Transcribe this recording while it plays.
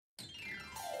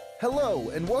Hello,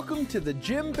 and welcome to the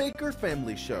Jim Baker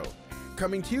Family Show.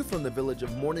 Coming to you from the village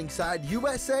of Morningside,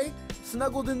 USA,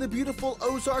 snuggled in the beautiful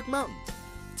Ozark Mountains.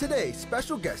 Today's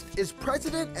special guest is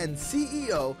President and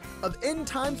CEO of End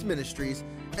Times Ministries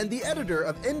and the editor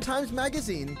of End Times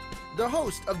Magazine, the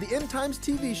host of the End Times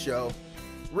TV show,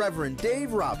 Reverend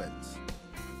Dave Robbins.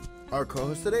 Our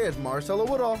co-host today is Marcelo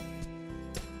Woodall,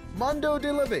 Mondo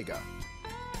de la Vega,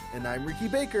 and I'm Ricky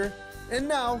Baker. And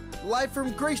now, live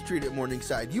from Grace Street at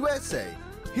Morningside, USA,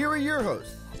 here are your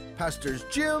hosts, Pastors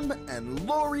Jim and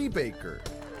Lori Baker.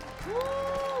 Woo!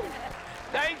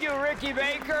 Thank you, Ricky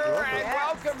Baker, and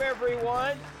welcome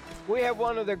everyone. We have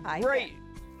one of the great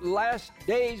last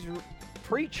days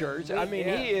preachers. He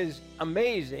is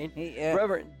amazing. He is.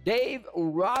 Reverend Dave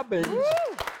Robbins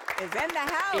is in the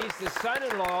house. He's the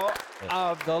son-in-law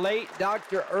of the late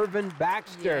Dr. Reverend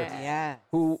Baxter,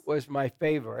 who was my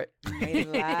favorite.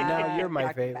 Now you're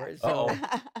my favorite. So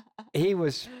he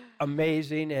was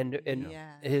amazing, and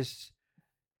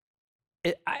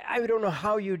I don't know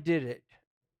how you did it.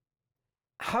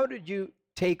 How did you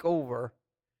take over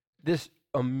this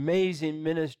amazing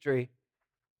ministry?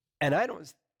 And I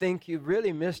don't think you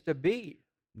really missed a beat.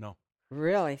 No.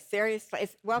 Really, seriously.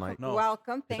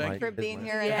 Welcome. Thank you for being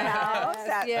here in the house.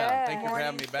 Thank you for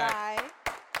having me back.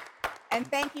 And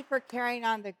thank you for carrying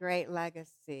on the great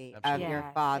legacy of your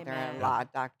father-in-law,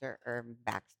 Dr. Reverend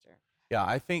Baxter. Yeah,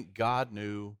 I think God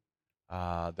knew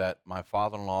that my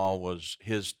father-in-law was,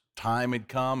 his time had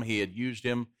come. He had used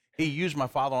him. He used my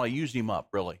father-in-law, used him up,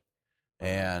 really.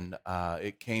 And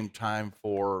it came time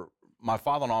for, my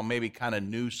father-in-law maybe kind of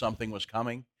knew something was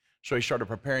coming, so he started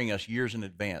preparing us years in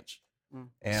advance.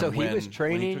 And so he was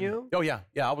training you? Oh, yeah.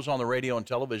 Yeah, I was on the radio and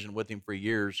television with him for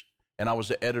years, and I was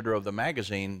the editor of the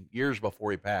magazine years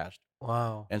before he passed.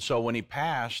 Wow. And so when he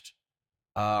passed,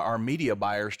 our media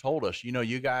buyers told us,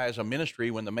 you guys, a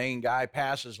ministry, when the main guy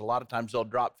passes, a lot of times they'll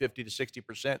drop 50 to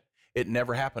 60%. It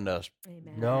never happened to us.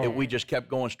 Amen. No. We just kept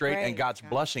going straight, and God's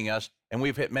blessing us. And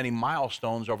we've hit many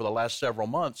milestones over the last several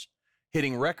months,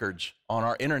 hitting records on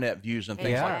our internet views and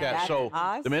things like that. So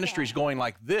the ministry's going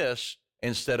like this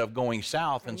instead of going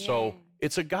south. And so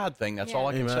it's a God thing. That's all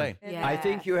I can say. Yes. I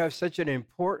think you have such an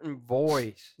important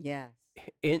voice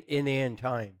in the end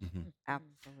times. Mm-hmm.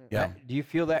 Absolutely. Yeah. Do you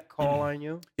feel that call on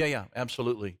you? Yeah,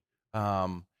 absolutely.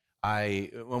 When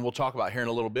we'll talk about here in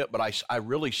a little bit, but I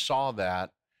really saw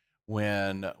that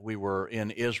when we were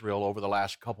in Israel over the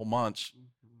last couple months,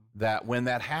 that when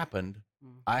that happened,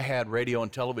 I had radio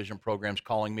and television programs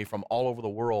calling me from all over the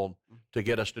world to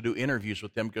get us to do interviews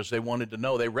with them because they wanted to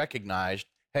know. They recognized,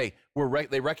 hey,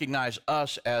 they recognize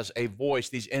us as a voice,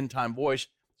 these end-time voice,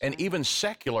 and even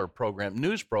secular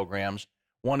news programs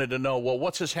wanted to know, well,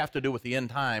 what's this have to do with the end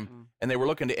time? And they were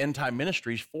looking to End Time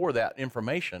Ministries for that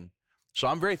information. So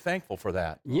I'm very thankful for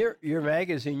that. Your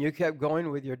magazine, you kept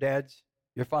going with your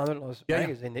father-in-law's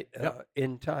magazine,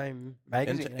 End Time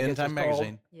Magazine. End Time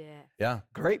Magazine. Yeah.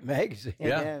 Great magazine. It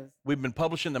is. We've been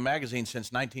publishing the magazine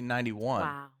since 1991.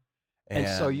 Wow. And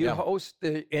so you host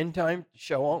the End Time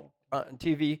show on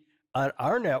TV on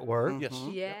our network. Yes.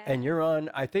 Yeah. And you're on,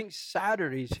 I think,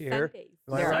 Saturdays here. Sundays.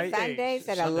 Am I There are right? Sundays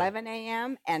at 11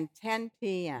 a.m. and 10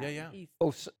 p.m. Yeah.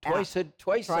 Oh,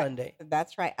 twice Sunday.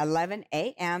 That's right, 11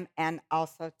 a.m. and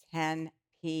also 10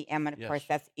 p.m. And, of course,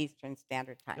 that's Eastern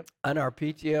Standard Time. On our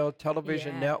PTL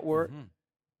television network. Mm-hmm.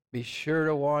 Be sure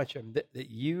to watch them. That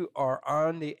you are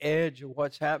on the edge of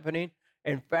what's happening.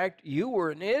 In fact, you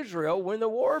were in Israel when the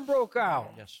war broke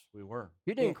out. Yes, we were.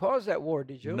 You didn't cause that war,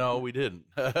 did you? No, we didn't.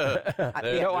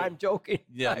 I'm joking.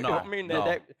 Yeah, I don't mean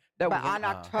that. But was, on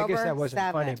October I guess that wasn't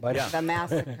 7th, funny, but the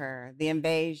massacre, the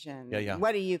invasion,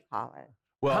 what do you call it?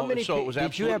 Well, how many so it was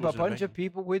did you have a was an bunch invasion. of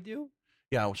people with you?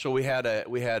 Yeah, so we had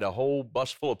a whole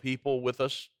bus full of people with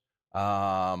us,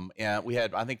 and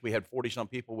I think we had 40-some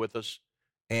people with us,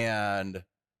 and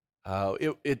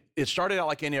it started out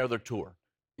like any other tour.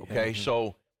 Okay,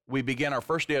 so we began our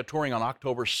first day of touring on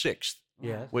October 6th.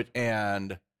 Yes.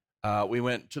 And we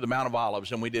went to the Mount of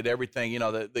Olives, and we did everything.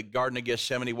 The Garden of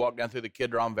Gethsemane, walked down through the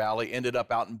Kidron Valley, ended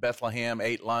up out in Bethlehem,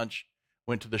 ate lunch,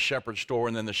 went to the shepherd's store,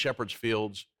 and then the shepherd's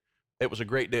fields. It was a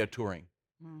great day of touring.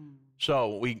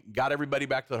 So we got everybody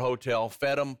back to the hotel,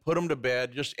 fed them, put them to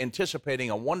bed, just anticipating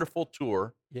a wonderful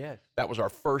tour. Yes. That was our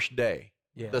first day.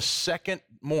 Yes. The second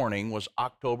morning was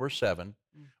October 7.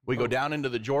 We go down into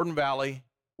the Jordan Valley.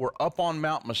 We're up on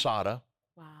Mount Masada.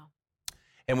 Wow.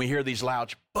 And we hear these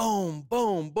loud boom,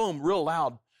 boom, boom, real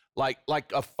loud, like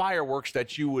a fireworks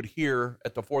that you would hear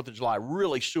at the 4th of July,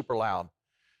 really super loud.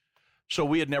 So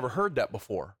we had never heard that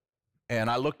before. And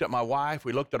I looked at my wife,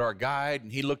 we looked at our guide,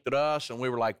 and he looked at us, and we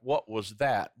were like, what was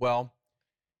that? Well,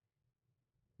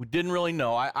 We didn't really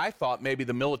know. I thought maybe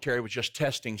the military was just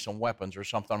testing some weapons or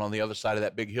something on the other side of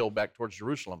that big hill back towards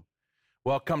Jerusalem.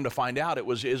 Well, come to find out, it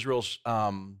was Israel's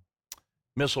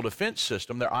missile defense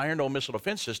system, their Iron Dome missile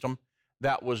defense system,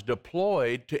 that was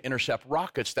deployed to intercept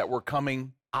rockets that were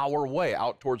coming our way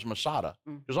out towards Masada.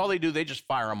 Because all they do, they just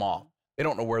fire them off. They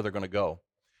don't know where they're going to go.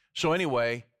 So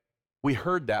anyway, we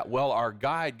heard that. Well, our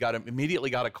guide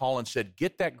immediately got a call and said,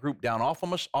 get that group down off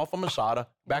of Masada,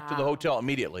 back to the hotel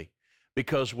immediately,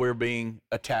 because we're being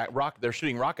attacked. They're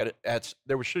shooting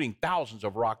they were shooting thousands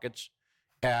of rockets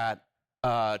at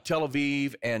Tel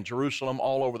Aviv and Jerusalem,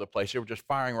 all over the place. They were just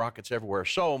firing rockets everywhere.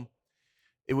 So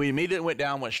we immediately went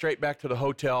down, went straight back to the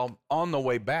hotel. On the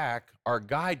way back, our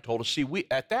guide told us,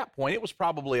 at that point, it was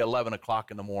probably 11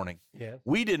 o'clock in the morning. Yes.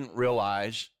 We didn't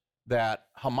realize that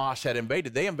Hamas had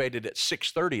invaded. They invaded at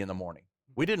 6:30 in the morning.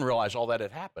 We didn't realize all that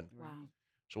had happened. Wow.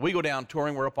 So we go down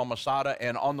touring. We're up on Masada,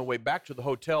 and on the way back to the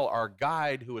hotel, our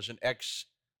guide, who was an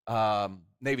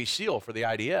ex-Navy SEAL for the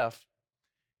IDF,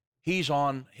 he's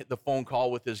on the phone call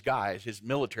with his guys, his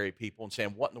military people, and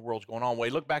saying, what in the world's going on? Well,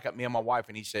 he looked back at me and my wife,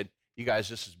 and he said, you guys,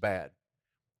 this is bad.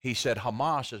 He said,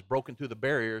 Hamas has broken through the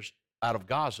barriers out of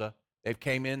Gaza. They've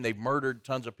came in, they've murdered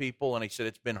tons of people, and he said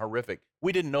it's been horrific.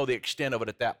 We didn't know the extent of it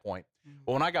at that point.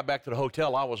 But when I got back to the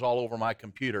hotel, I was all over my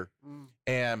computer.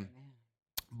 And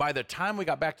by the time we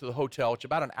got back to the hotel, it's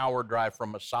about an hour drive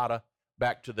from Masada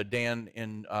back to the Den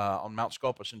on Mount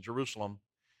Scopus in Jerusalem.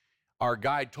 Our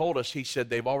guide told us, he said,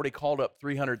 they've already called up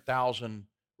 300,000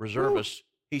 reservists. Ooh.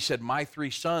 He said, my 3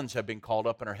 sons have been called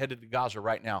up and are headed to Gaza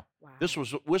right now. Wow.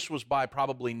 This was by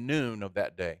probably noon of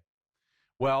that day.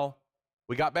 Well,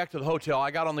 we got back to the hotel.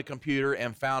 I got on the computer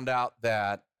and found out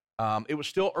that it was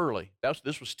still early.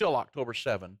 This was still October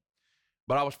 7.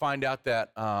 But I was finding out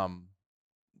that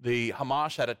the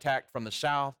Hamas had attacked from the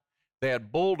south. They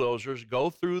had bulldozers go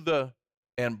through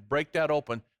and break that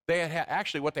open. They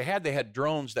had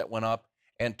drones that went up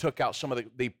and took out some of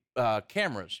the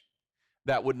cameras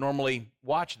that would normally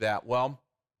watch that. Well,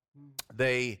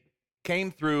 they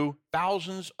came through.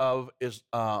 Thousands of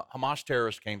Hamas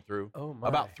terrorists came through. Oh my.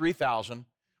 About 3,000.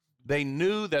 They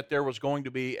knew that there was going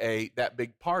to be that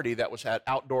big party that was at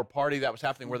outdoor party that was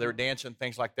happening where they were dancing,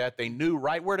 things like that. They knew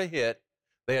right where to hit.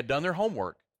 They had done their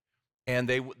homework, and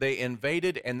they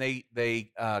invaded, and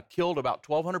they killed about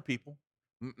 1,200 people.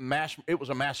 It was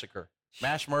a massacre,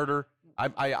 mass murder.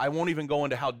 I won't even go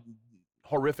into how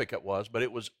horrific it was, but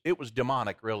it was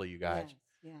demonic, really, you guys.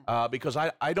 Yes, yeah. Because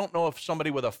I don't know if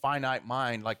somebody with a finite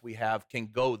mind like we have can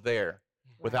go there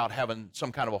without having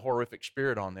some kind of a horrific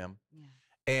spirit on them. Yeah.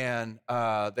 And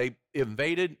they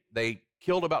invaded. They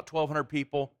killed about 1,200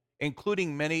 people,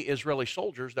 including many Israeli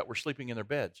soldiers that were sleeping in their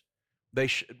beds.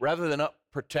 Rather than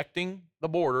protecting the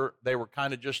border, they were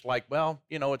kind of just like, well,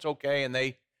 it's okay, and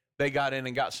they got in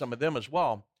and got some of them as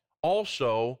well.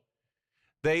 Also,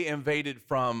 they invaded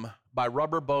by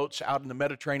rubber boats out in the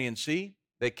Mediterranean Sea.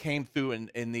 They came through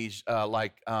in these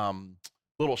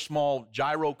little small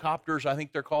gyrocopters, I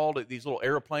think they're called, these little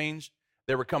airplanes.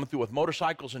 They were coming through with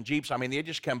motorcycles and Jeeps. I mean, they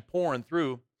just came pouring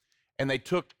through, and they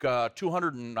took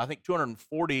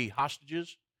 240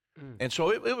 hostages. And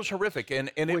so it was horrific.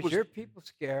 And it was your people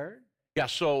scared? Yeah.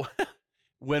 So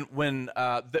when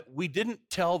we didn't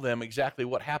tell them exactly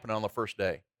what happened on the first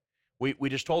day. We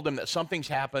just told them that something's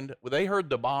happened. They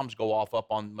heard the bombs go off up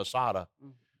on Masada.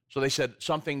 So they said,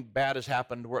 something bad has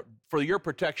happened. For your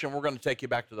protection, we're going to take you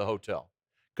back to the hotel.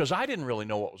 Because I didn't really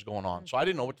know what was going on. So I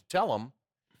didn't know what to tell them.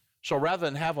 So rather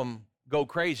than have them go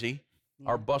crazy,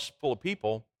 our bus full of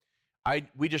people,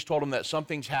 we just told them that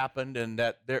something's happened and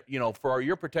that for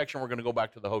your protection, we're going to go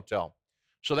back to the hotel.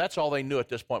 So that's all they knew at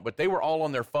this point. But they were all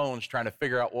on their phones trying to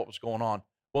figure out what was going on.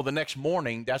 Well, the next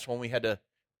morning, that's when we had to.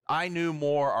 I knew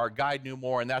more, our guide knew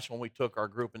more, and that's when we took our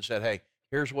group and said, hey,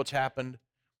 here's what's happened.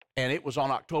 And it was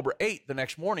on October 8th, the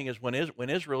next morning, is when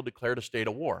Israel declared a state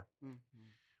of war. Mm-hmm.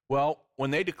 Well,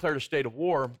 when they declared a state of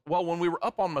war, when we were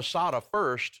up on Masada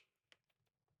first,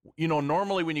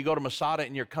 normally when you go to Masada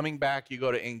and you're coming back, you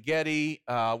go to En-Gedi,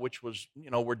 which was,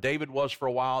 where David was for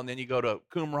a while, and then you go to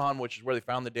Qumran, which is where they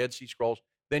found the Dead Sea Scrolls.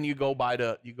 Then you go by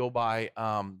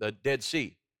the Dead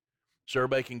Sea. So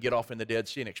everybody can get off in the Dead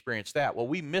Sea and experience that. Well,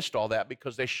 we missed all that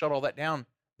because they shut all that down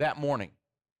that morning.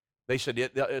 They said,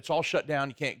 it's all shut down,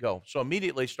 you can't go. So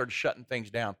immediately started shutting things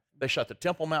down. They shut the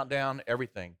Temple Mount down,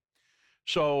 everything.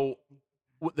 So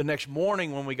the next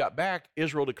morning when we got back,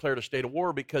 Israel declared a state of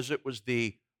war because it was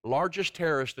the largest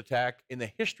terrorist attack in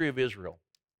the history of Israel.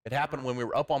 It happened when we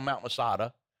were up on Mount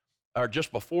Masada, or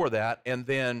just before that, and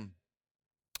then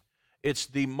it's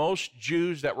the most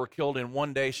Jews that were killed in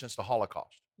one day since the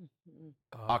Holocaust.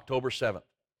 October 7th.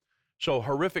 So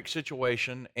horrific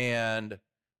situation, and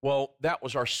Well, that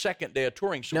was our second day of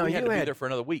touring, so Now, we had you to be had- there for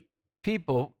another week.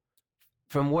 People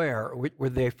from where? Were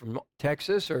they from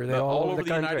Texas, or are they all over the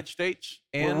country? United States,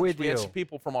 and with we had you. some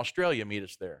people from Australia meet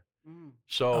us there. Mm.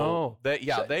 So,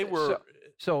 they were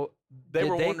So they did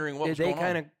were wondering what was did going they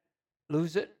kind on. of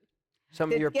lose it? Some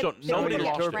Did of your get- So did nobody they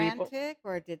get lost it. frantic,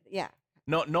 or did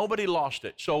No, nobody lost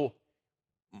it. So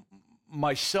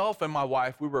myself and my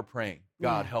wife, we were praying,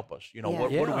 God, Yeah. help us. Yeah. What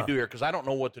do we Yeah. do here? Because I don't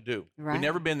know what to do. Right. We've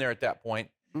never been there at that point.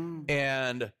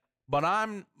 Mm. But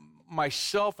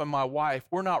myself and my wife,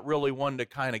 we're not really one to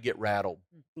kind of get rattled,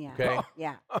 Yeah. okay?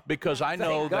 Yeah. Because I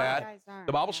know God. that Guys aren't,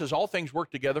 the Bible yeah. says all things work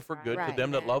together for good to Right.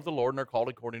 them that love the Lord and are called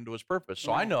according to his purpose.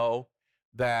 So I Right. know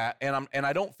that, and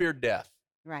I don't fear death,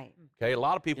 Right. okay? A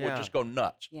lot of people would Yeah. just go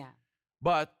nuts. Yeah.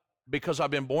 But because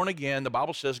I've been born again, the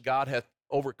Bible says God hath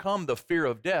overcome the fear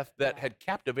of death that had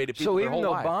captivated people So their even whole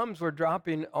though life. bombs were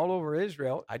dropping all over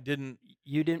Israel, I didn't.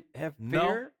 you didn't have No.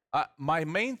 fear? My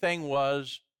main thing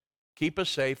was keep us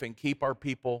safe and keep our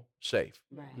people safe.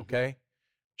 Right. Okay?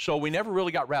 So we never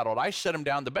really got rattled. I set them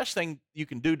down. The best thing you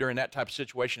can do during that type of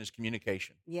situation is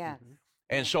communication. Yes.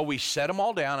 And so we set them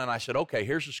all down, and I said, okay,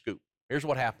 here's the scoop. Here's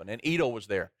what happened. And Edo was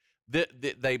there. They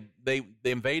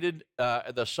invaded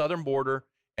the southern border,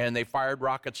 and they fired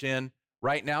rockets in.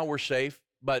 Right now we're safe.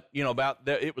 But,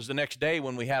 it was the next day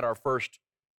when we had our first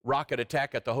rocket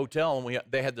attack at the hotel, and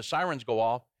they had the sirens go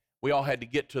off. We all had to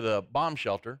get to the bomb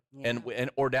shelter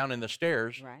or down in the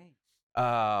stairs. Right.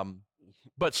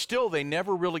 But still, they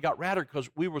never really got rattled because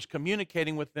we was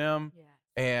communicating with them. Yeah.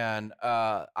 And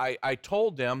I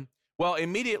told them, well,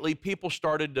 immediately people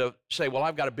started to say, well,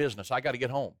 I've got a business. I got to get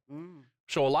home. Mm.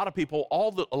 So a lot of people,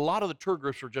 a lot of the tour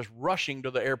groups were just rushing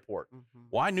to the airport. Mhm.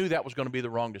 Well, I knew that was going to be the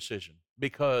wrong decision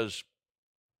because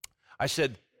I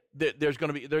said there's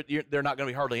going to be there not going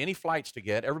to be hardly any flights to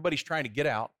get. Everybody's trying to get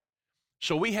out.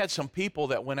 So we had some people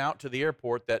that went out to the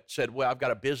airport that said, well, I've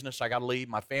got a business. I got to leave.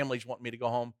 My family's wanting me to go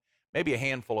home. Maybe a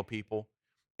handful of people.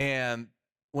 And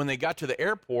when they got to the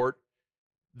airport,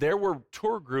 there were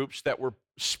tour groups that were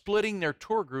splitting their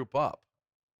tour group up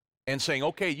and saying,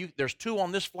 okay, there's 2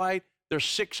 on this flight. There's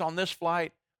 6 on this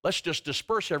flight. Let's just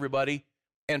disperse everybody.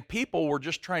 And people were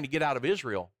just trying to get out of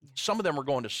Israel. Some of them were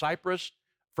going to Cyprus,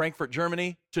 Frankfurt,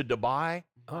 Germany, to Dubai.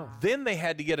 Oh. Then they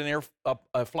had to get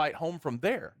a flight home from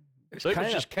there. So it was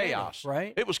kind just of panic, chaos.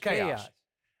 right? It was chaos.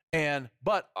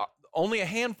 But only a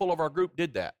handful of our group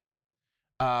did that.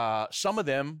 Some of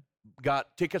them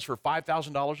got tickets for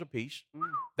 $5,000 apiece. Mm.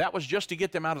 That was just to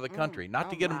get them out of the country, not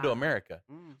to get them to wow. America.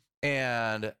 Mm.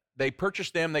 And they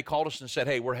purchased them. They called us and said,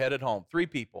 hey, we're headed home. 3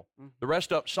 people.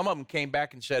 Mhm. Some of them came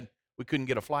back and said, we couldn't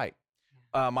get a flight.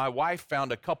 My wife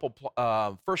found a couple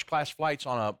first-class flights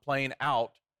on a plane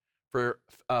out for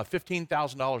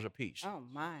 $15,000 apiece. Oh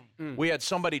my. We had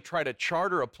somebody try to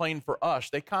charter a plane for us.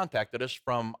 They contacted us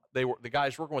the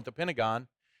guys working with the Pentagon.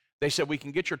 They said, we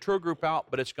can get your tour group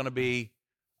out, but it's going to be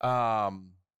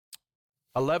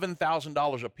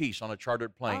 $11,000 a piece on a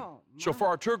chartered plane. Oh, So for my.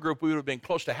 our tour group, we would have been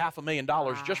close to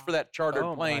 $500,000 just for that chartered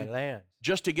Oh, plane, my land.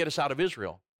 just to get us out of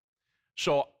Israel.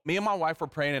 So me and my wife were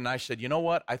praying, and I said, you know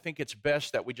what? I think it's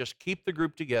best that we just keep the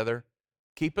group together,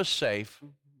 keep us safe,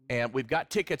 Mhm. and we've got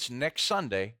tickets next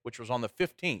Sunday, which was on the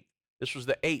 15th. This was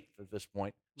the 8th at this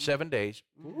point, 7 days.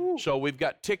 Mm. So we've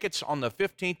got tickets on the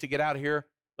 15th to get out of here.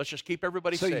 Let's just keep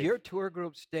everybody So safe. your tour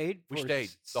group stayed We for stayed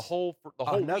the whole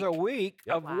another week. week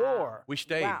Yep. of Wow. war. We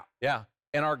stayed, Wow. yeah.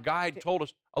 And our guide told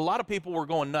us, a lot of people were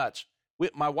going nuts.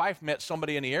 My wife met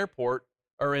somebody in the airport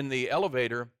or in the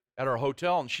elevator at our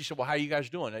hotel, and she said, well, how are you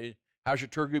guys doing? How's your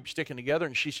tour group sticking together?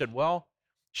 And she said,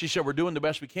 we're doing the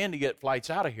best we can to get flights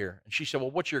out of here. And she said,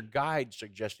 well, what's your guide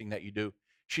suggesting that you do?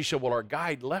 She said, well, our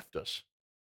guide left us.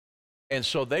 And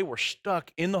so they were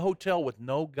stuck in the hotel with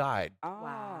no guide. Oh.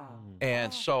 Wow.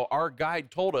 And so our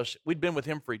guide told us, we'd been with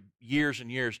him for years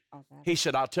and years. Oh, that- He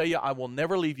said, I'll tell you, I will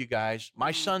never leave you guys.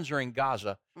 My sons are in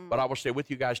Gaza, but I will stay with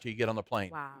you guys till you get on the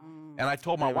plane. Wow. Mm. And I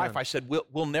told my Amen. wife, I said,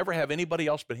 we'll never have anybody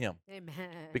else but him.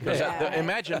 Amen. Because Yeah.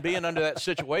 imagine being under that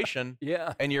situation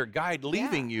Yeah. and your guide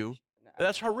leaving you.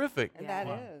 That's horrific. And that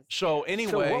Wow. is. So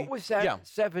anyway. So what was that Yeah.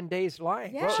 7 days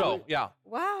like? Yeah. So, yeah.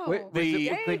 Wow.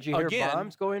 Could you hear again,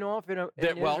 bombs going off in Well,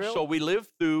 Israel? so we lived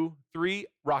through 3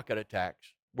 rocket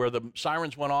attacks where the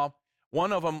sirens went off.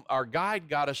 One of them, our guide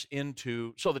got us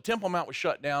into, so the Temple Mount was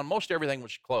shut down. Most everything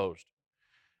was closed.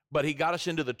 But he got us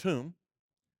into the tomb.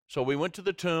 So we went to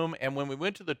the tomb, and when we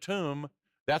went to the tomb,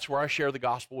 that's where I share the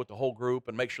gospel with the whole group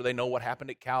and make sure they know what happened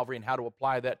at Calvary and how to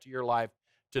apply that to your life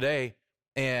today.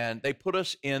 And they put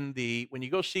us in when you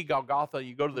go see Golgotha,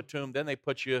 you go to the tomb, then they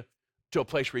put you to a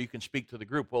place where you can speak to the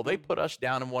group. Well, they put us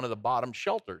down in one of the bottom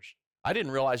shelters I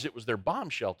didn't realize it was their bomb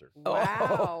shelter.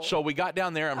 Wow. So we got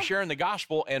down there, I'm sharing the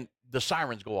gospel, and the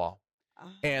sirens go off.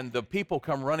 And the people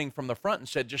come running from the front and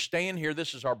said, just stay in here.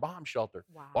 This is our bomb shelter.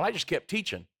 Wow. Well, I just kept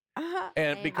teaching.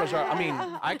 And because,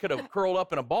 I could have curled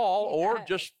up in a ball or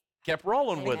just kept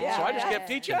rolling with it. So I just kept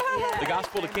teaching the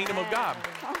gospel of the kingdom of God.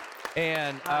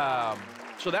 And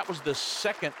so that was the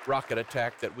second rocket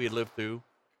attack that we had lived through.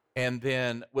 And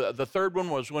then the third one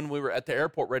was when we were at the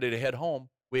airport ready to head home.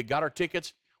 We had got our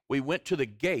tickets. We went to the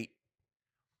gate,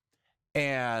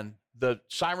 and the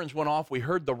sirens went off. We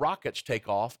heard the rockets take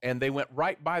off, and they went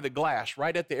right by the glass,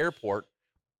 right at the airport,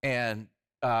 and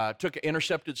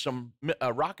intercepted some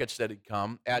rockets that had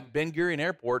come at Ben Gurion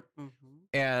Airport.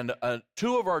 And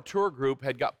 2 of our tour group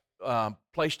had got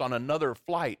placed on another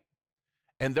flight,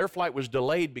 and their flight was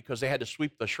delayed because they had to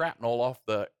sweep the shrapnel off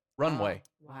the runway.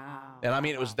 Wow. And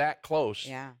it was that close.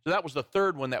 Yeah. So that was the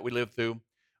third one that we lived through.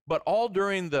 But all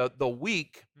during the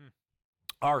week,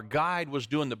 our guide was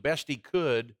doing the best he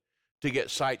could to get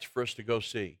sites for us to go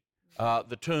see.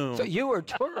 The tomb. So you were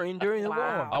touring during the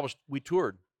war. We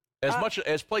toured as much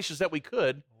as places that we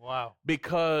could. Wow.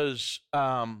 Because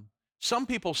some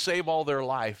people save all their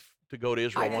life to go to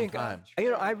Israel one time.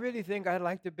 I really think I'd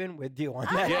like to have been with you on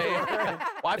that. Yeah.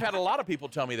 Well, I've had a lot of people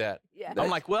tell me that. Yeah. I'm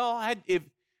like, well,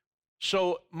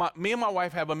 me and my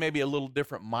wife have maybe a little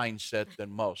different mindset than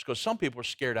most, because some people are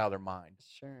scared out of their mind.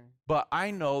 Sure. But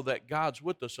I know that God's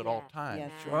with us at all times.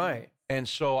 Yes. That's right. And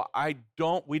so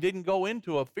we didn't go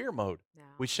into a fear mode. No.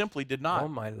 We simply did not. Oh,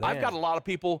 my land. I've got a lot of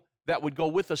people that would go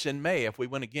with us in May if we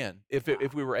went again,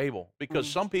 if we were able. Because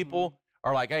some people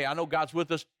are like, hey, I know God's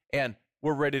with us, and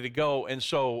we're ready to go. And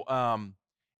so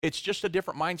it's just a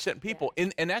different mindset in people. Yeah.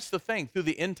 And that's the thing, through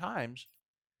the end times,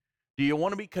 do you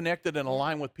want to be connected and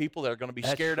aligned with people that are going to be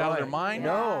scared out of their mind?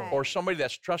 No. Or somebody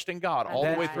that's trusting God all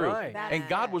the way through? Right. And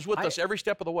God was with us every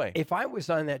step of the way. If I was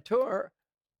on that tour,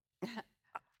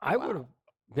 I would have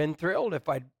been thrilled if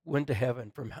I went to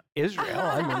heaven from Israel.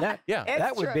 I mean,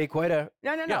 that would be quite a...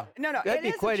 No. That'd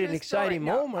be quite an exciting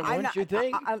moment, wouldn't you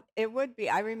think? It would be.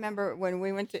 I remember when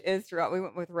we went to Israel, we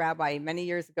went with Rabbi many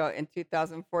years ago in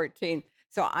 2014.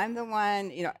 So I'm the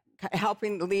one,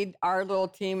 helping lead our little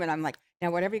team, and I'm like, now,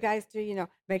 whatever you guys do,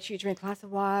 make sure you drink lots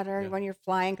of water when you're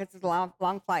flying, because it's a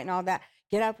long flight and all that.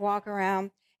 Get up, walk around,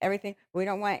 everything. We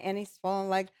don't want any swollen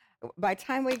legs. By the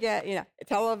time we get,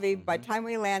 Tel Aviv, by the time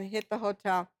we land, hit the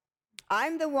hotel,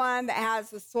 I'm the one that has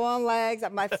the swollen legs,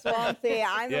 my swollen feet.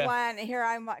 I'm the one, and here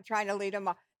I'm trying to lead them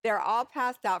all. They're all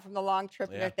passed out from the long trip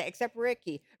and everything, except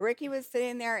Ricky. Ricky was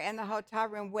sitting there in the hotel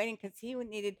room waiting because he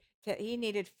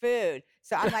needed food.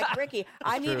 So I'm like, Ricky,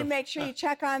 I need to make sure you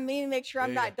check on me and make sure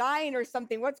I'm not dying or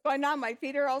something. What's going on? My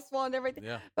feet are all swollen and everything.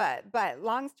 Yeah. But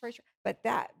long story short, but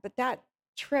that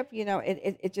trip,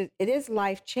 it is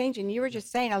life changing. You were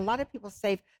just saying a lot of people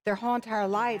save their whole entire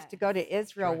lives to go to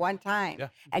Israel one time,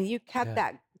 and you kept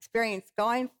that experience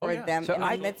going for them in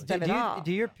the midst of it all.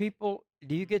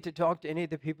 Do you get to talk to any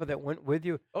of the people that went with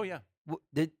you? Oh yeah.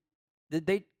 Did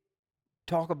they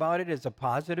talk about it as a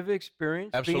positive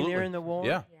experience? Absolutely. Being there in the war?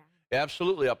 Yeah.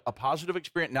 Absolutely. A positive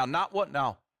experience.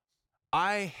 Now,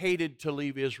 I hated to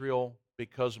leave Israel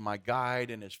because of my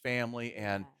guide and his family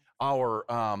and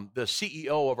the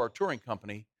CEO of our touring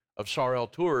company of Sarel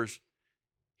Tours.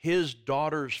 His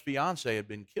daughter's fiance had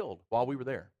been killed while we were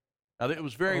there. Now, it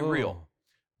was very real.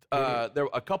 There were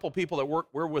a couple people that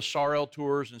were with Sarel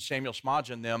Tours and Samuel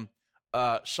Smodge and them.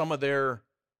 Some of their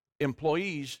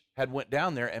employees had went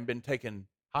down there and been taken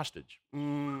hostage.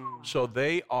 So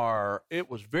it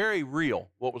was very real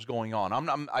what was going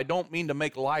on. I don't mean to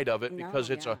make light of it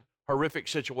because it's a horrific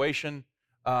situation.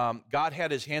 God had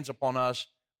his hands upon us,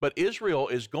 but Israel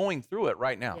is going through it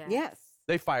right now. Yes.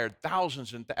 They fired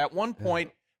thousands. At one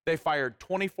point, they fired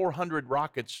 2,400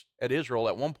 rockets at Israel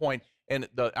at one point, and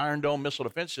the Iron Dome missile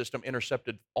defense system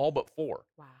intercepted all but 4.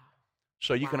 Wow.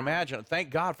 So you can imagine.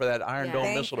 Thank God for that Iron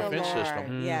Dome missile defense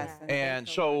system. Yes. And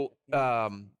so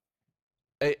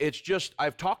it's just,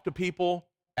 I've talked to people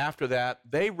after that.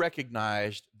 They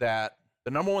recognized that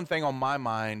the number one thing on my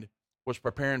mind was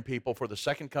preparing people for the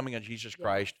second coming of Jesus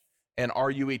Christ, and are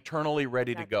you eternally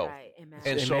ready to go? Right. Amen.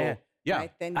 And so,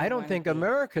 I don't think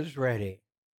America's ready.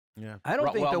 Yeah. I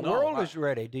don't think the world is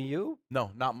ready. Do you? No,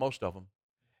 not most of them.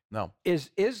 No.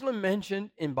 Is Islam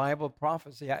mentioned in Bible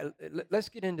prophecy? Let's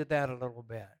get into that a little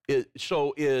bit.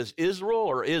 So is Israel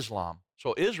or Islam?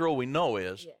 So Israel we know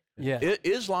is. Yeah.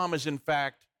 Islam is in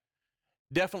fact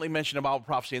definitely mentioned in Bible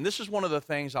prophecy. And this is one of the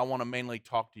things I want to mainly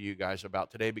talk to you guys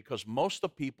about today, because most of the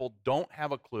people don't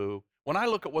have a clue. When I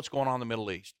look at what's going on in the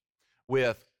Middle East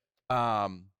with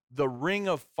the ring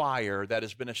of fire that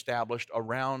has been established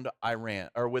around Iran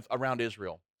or around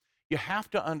Israel. you have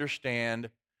to understand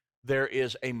there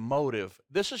is a motive.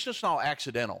 This is just not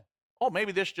accidental. Oh,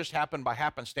 maybe this just happened by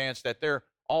happenstance that they're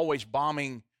always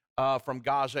bombing from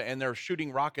Gaza and they're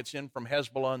shooting rockets in from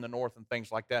Hezbollah in the north and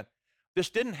things like that. This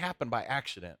didn't happen by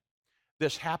accident.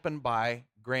 This happened by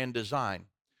grand design.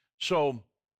 So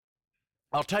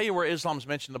I'll tell you where Islam's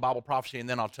mentioned in the Bible prophecy, and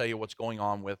then I'll tell you what's going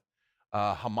on with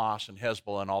Hamas and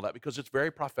Hezbollah and all that, because it's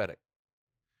very prophetic.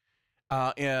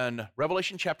 In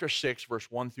Revelation chapter 6, verse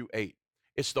 1 through 8,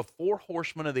 it's the 4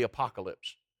 horsemen of the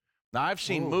apocalypse. Now, I've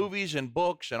seen movies and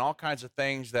books and all kinds of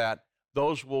things that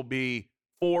those will be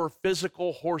 4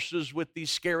 physical horses with these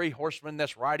scary horsemen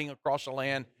that's riding across the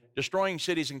land, destroying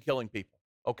cities and killing people.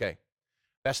 Okay,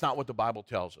 that's not what the Bible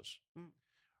tells us.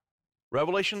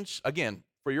 Revelations, again,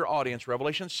 for your audience,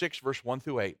 Revelation 6, verse 1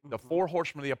 through 8, the 4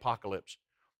 horsemen of the apocalypse.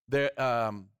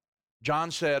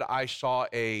 John said, I saw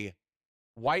a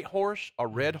white horse, a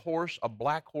red horse, a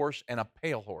black horse, and a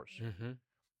pale horse. Mm-hmm.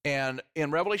 And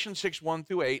in Revelation 6, 1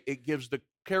 through 8, it gives the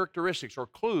characteristics or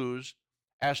clues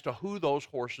as to who those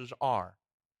horses are.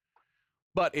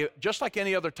 But just like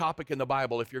any other topic in the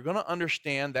Bible, if you're going to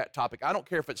understand that topic, I don't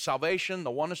care if it's salvation,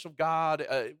 the oneness of God,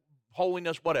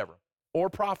 holiness, whatever, or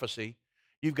prophecy,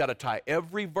 you've got to tie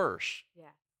every verse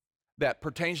that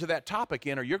pertains to that topic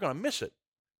in, or you're going to miss it.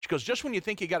 Because just when you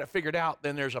think you got it figured out,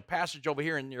 then there's a passage over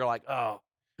here, and you're like, oh,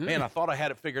 man, I thought I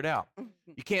had it figured out.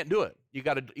 You can't do it. You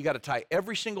got to tie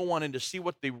every single one in to see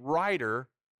what the writer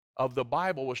of the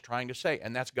Bible was trying to say,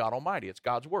 and that's God Almighty. It's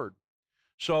God's Word.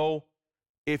 So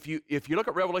if you look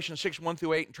at Revelation 6, 1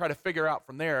 through 8 and try to figure out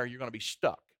from there, you're going to be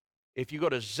stuck. If you go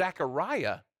to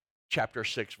Zechariah chapter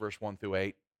 6, verse 1 through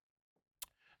 8,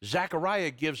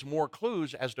 Zechariah gives more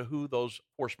clues as to who those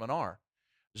horsemen are.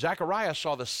 Zechariah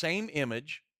saw the same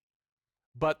image,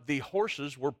 but the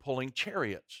horses were pulling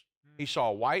chariots. He saw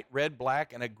a white, red,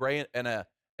 black, and a gray and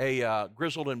a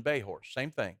grizzled and bay horse.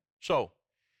 Same thing. So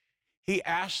he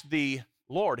asked the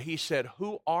Lord. He said,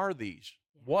 "Who are these?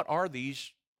 What are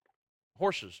these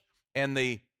horses?" And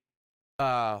the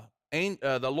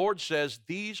Lord says,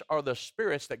 "These are the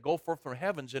spirits that go forth from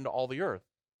heavens into all the earth."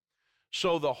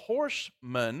 So the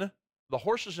horsemen, the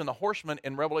horses and the horsemen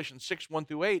in Revelation 6, 1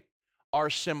 through 8 are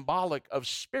symbolic of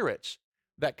spirits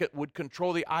that would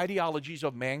control the ideologies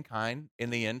of mankind in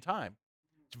the end time.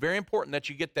 It's very important that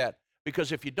you get that,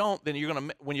 because if you don't, then you're going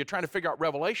to, when you're trying to figure out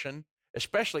Revelation,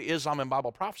 especially Islam and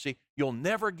Bible prophecy, you'll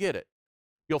never get it.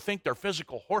 You'll think they're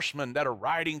physical horsemen that are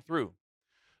riding through.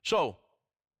 So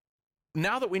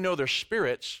now that we know they're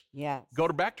spirits, go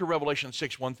back to Revelation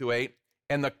 6, 1 through 8,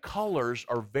 and the colors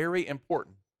are very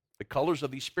important, the colors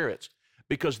of these spirits,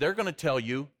 because they're going to tell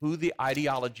you who the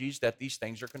ideologies that these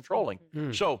things are controlling.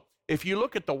 So if you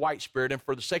look at the white spirit, and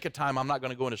for the sake of time, I'm not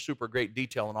going to go into super great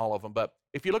detail on all of them, but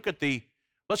if you look at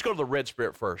let's go to the red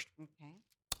spirit first. Okay.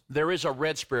 There is a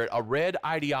red spirit, a red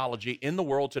ideology in the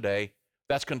world today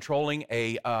that's controlling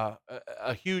a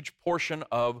huge portion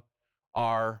of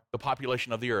the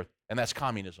population of the earth, and that's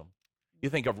communism. You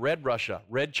think of red Russia,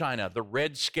 red China, the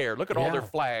Red Scare. Look at all their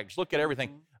flags. Look at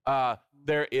everything.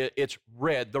 It's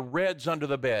red. The red's under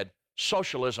the bed.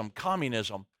 Socialism,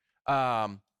 communism.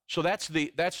 So that's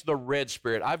the red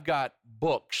spirit. I've got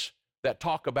books that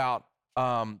talk about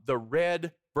the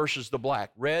red versus the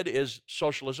black. Red is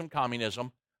socialism,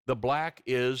 communism. The black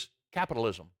is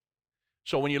capitalism.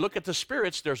 So when you look at the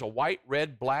spirits, there's a white,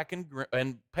 red, black,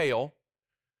 and pale.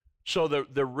 So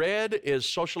the red is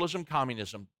socialism,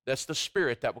 communism. That's the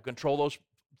spirit that will control those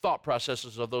thought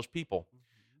processes of those people.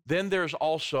 Then there's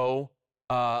also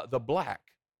the black,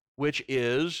 which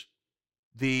is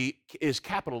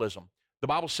capitalism. The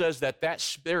Bible says that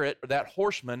spirit, or that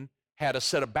horseman, had a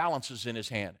set of balances in his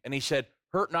hand. And he said,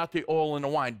 "Hurt not the oil and the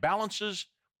wine." Balances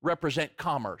represent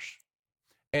commerce.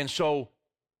 And so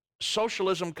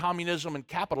socialism, communism, and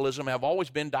capitalism have always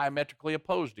been diametrically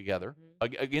opposed together,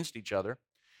 against each other.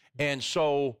 And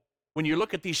so when you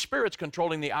look at these spirits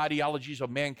controlling the ideologies of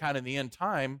mankind in the end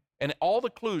time, and all the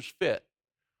clues fit,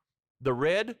 the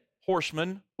red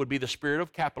horseman would be the spirit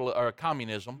of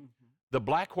communism. The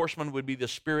black horseman would be the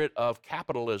spirit of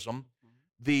capitalism.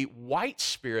 The white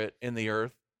spirit in the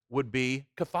earth would be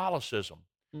Catholicism.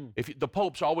 The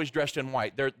Pope's always dressed in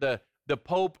white. The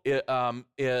Pope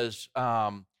has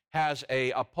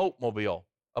a Pope mobile,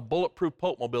 a bulletproof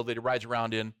Pope mobile that he rides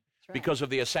around in. Because of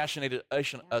the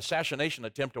assassination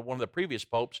attempt of one of the previous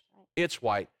popes, it's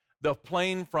white. The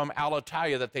plane from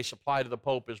Alitalia that they supply to the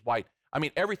Pope is white. I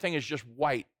mean, everything is just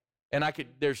white. And I can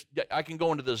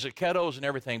go into the Zacchetos and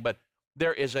everything, but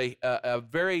there is a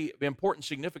very important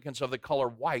significance of the color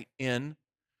white in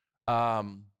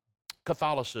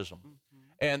Catholicism.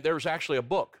 And there was actually a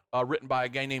book written by a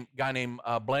guy named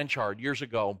Blanchard years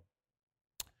ago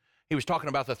he was talking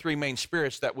about the three main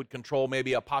spirits that would control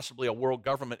maybe possibly a world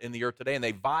government in the earth today, and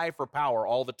they vie for power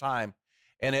all the time.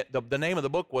 And the name of the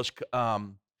book was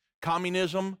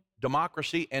Communism,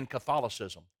 Democracy, and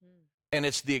Catholicism. And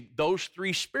it's those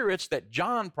three spirits that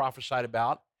John prophesied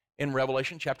about in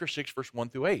Revelation chapter 6, verse 1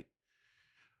 through 8.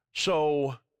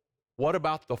 So what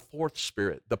about the fourth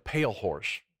spirit, the pale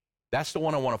horse? That's the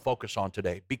one I want to focus on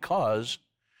today, because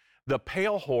the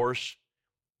pale horse,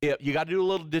 you got to do a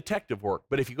little detective work.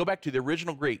 But if you go back to the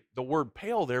original Greek, the word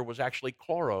pale there was actually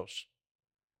chloros,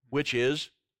 which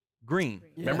is green.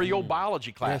 Yeah. Remember your old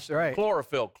biology class? That's right.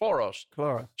 Chlorophyll, chloros.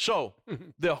 Chloros. So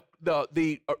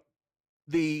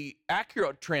the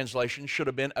accurate translation should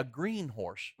have been a green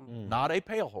horse, not a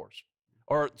pale horse.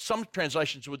 Or some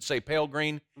translations would say pale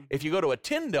green. If you go to a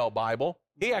Tyndale Bible,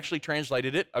 he actually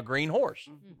translated it a green horse.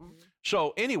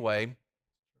 So anyway,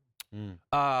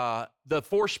 the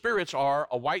four spirits are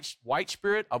a white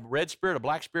spirit, a red spirit, a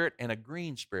black spirit, and a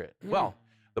green spirit. Well,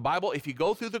 the Bible, if you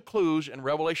go through the clues in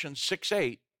Revelation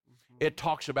 6:8, it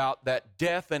talks about that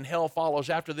death and hell follows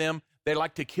after them. They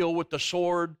like to kill with the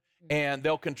sword, and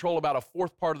they'll control about a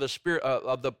fourth part of the spirit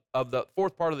of the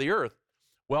fourth part of the earth.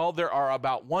 Well, there are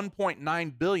about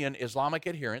 1.9 billion Islamic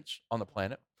adherents on the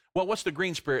planet. Well, what's the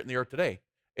green spirit in the earth today?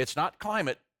 It's not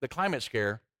the climate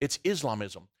scare. It's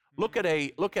Islamism. Look at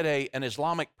an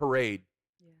Islamic parade.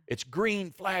 It's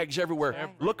green flags everywhere.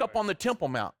 Look up on the Temple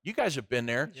Mount. You guys have been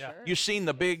there. Yeah. You've seen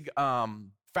the big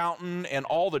fountain and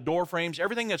all the door frames.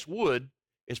 Everything that's wood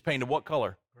is painted what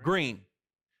color? Green.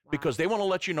 Because they want to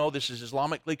let you know this is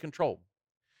Islamically controlled.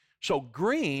 So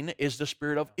green is the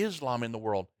spirit of Islam in the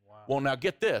world. Wow. Well, now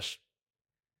get this.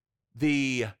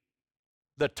 The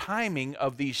timing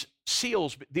of these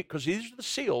seals, because these are the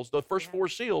seals, the first four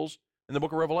seals in the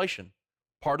book of Revelation,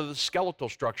 part of the skeletal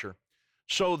structure.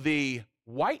 So the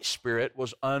white spirit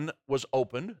was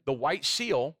opened. The white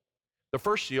seal, the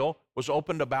first seal, was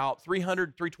opened about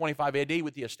 325 AD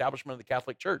with the establishment of the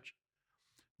Catholic Church.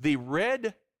 The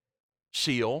red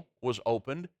seal was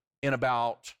opened in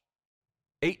about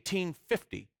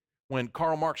 1850 when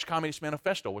Karl Marx's Communist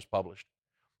Manifesto was published.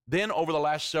 Then over the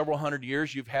last several hundred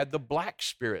years, you've had the black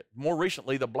spirit. More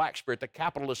recently, the black spirit, the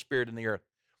capitalist spirit in the earth.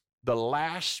 The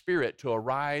last spirit to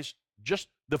arise, just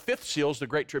the fifth seal is the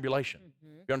Great Tribulation.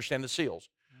 You understand the seals?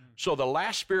 So the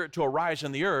last spirit to arise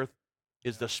in the earth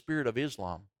is the spirit of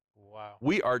Islam. Wow.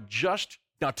 We are just,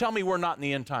 now tell me we're not in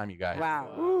the end time, you guys.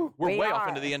 Wow. We're way off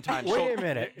into the end time. Wait a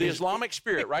minute. The Islamic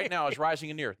spirit right now is rising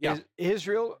in the earth. Yeah. Is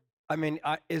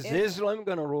Islam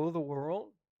going to rule the world?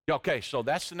 Okay, so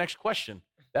that's the next question.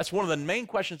 That's one of the main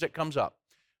questions that comes up.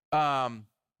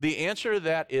 The answer to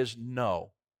that is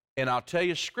no. And I'll tell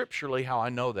you scripturally how I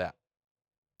know that.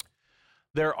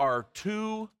 There are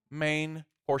two main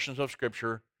portions of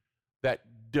Scripture that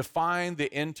define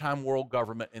the end-time world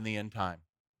government in the end time.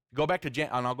 Go back to,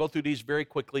 and I'll go through these very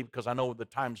quickly because I know the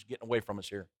time's getting away from us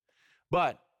here.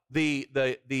 But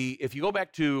if you go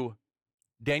back to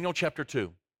Daniel chapter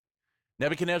 2,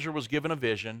 Nebuchadnezzar was given a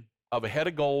vision of a head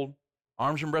of gold,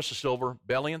 arms and breasts of silver,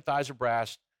 belly and thighs of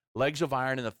brass, legs of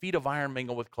iron, and the feet of iron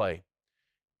mingled with clay.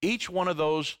 Each one of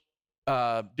those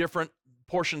different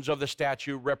portions of the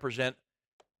statue represent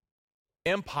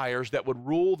empires that would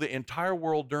rule the entire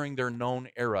world during their known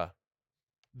era.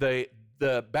 The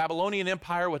Babylonian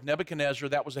Empire with Nebuchadnezzar,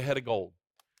 that was a head of gold.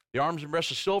 The arms and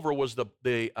breasts of silver was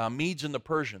the Medes and the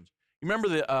Persians. You remember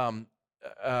the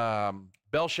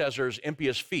Belshazzar's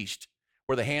impious feast,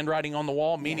 where the handwriting on the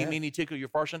wall, meeny, meeny, tickle your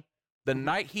farson? The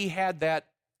night he had that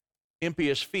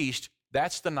impious feast,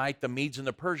 that's the night the Medes and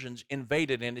the Persians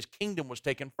invaded and his kingdom was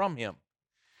taken from him.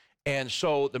 And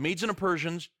so the Medes and the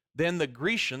Persians, then the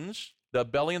Grecians, the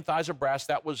belly and thighs of brass,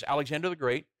 that was Alexander the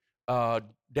Great.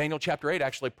 Daniel chapter 8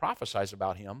 actually prophesies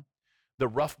about him. The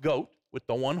rough goat with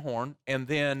the one horn, and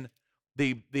then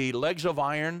the legs of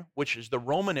iron, which is the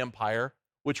Roman Empire,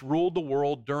 which ruled the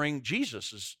world during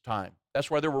Jesus' time.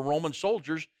 That's why there were Roman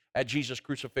soldiers at Jesus'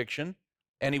 crucifixion,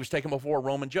 and he was taken before a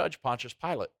Roman judge, Pontius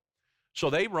Pilate. So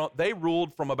they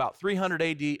ruled from about 300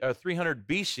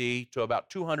 BC to about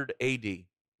 200 AD.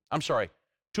 I'm sorry,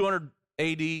 200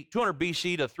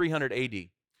 BC to 300 AD.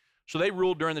 So they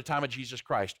ruled during the time of Jesus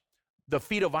Christ. The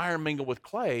feet of iron mingled with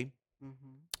clay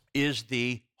is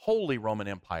the Holy Roman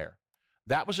Empire.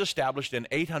 That was established in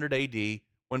 800 AD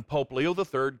when Pope Leo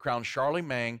III crowned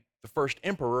Charlemagne the first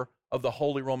emperor of the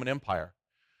Holy Roman Empire.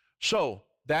 So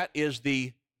that is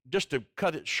just to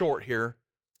cut it short here,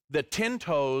 the 10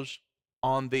 toes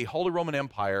on the Holy Roman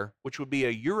Empire, which would be a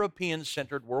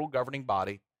European-centered world governing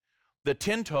body, the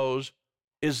 10 toes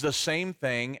is the same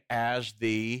thing as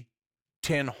the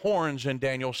 10 horns in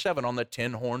Daniel 7 on the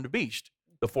 10-horned beast,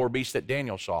 the 4 beasts that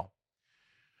Daniel saw.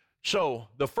 So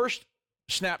the first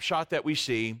snapshot that we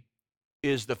see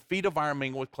is the feet of iron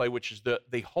mingled with clay, which is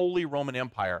the Holy Roman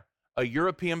Empire, a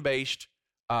European-based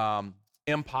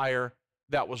empire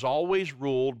that was always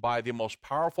ruled by the most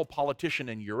powerful politician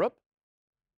in Europe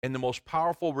and the most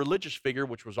powerful religious figure,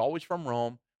 which was always from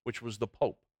Rome, which was the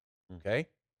Pope. Okay?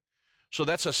 So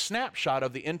that's a snapshot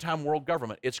of the end-time world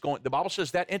government. The Bible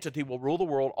says that entity will rule the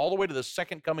world all the way to the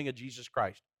second coming of Jesus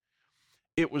Christ.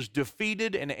 It was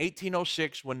defeated in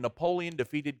 1806 when Napoleon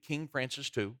defeated King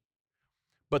Francis II,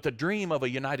 but the dream of a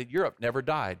united Europe never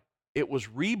died. It was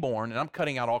reborn, and I'm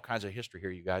cutting out all kinds of history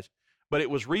here, you guys, but it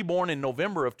was reborn in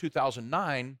November of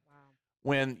 2009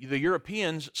 when the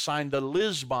Europeans signed the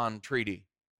Lisbon Treaty,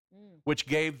 which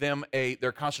gave them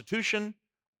their constitution.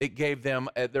 It gave them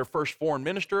their first foreign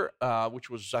minister, which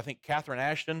was, I think, Catherine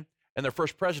Ashton, and their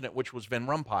first president, which was Van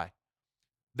Rompuy.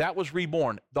 That was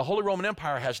reborn. The Holy Roman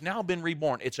Empire has now been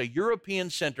reborn. It's a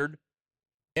European-centered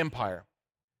empire.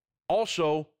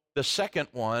 Also, the second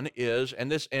one is,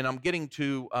 and I'm getting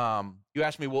to, you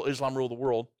asked me, will Islam rule the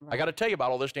world? Right. I got to tell you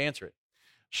about all this to answer it.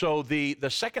 So the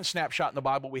second snapshot in the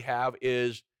Bible we have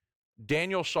is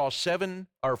Daniel saw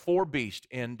 4 beasts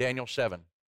in Daniel 7.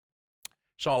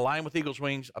 Saw a lion with eagle's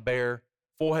wings, a bear,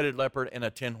 4-headed leopard, and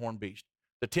a 10-horned beast.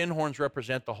 The 10 horns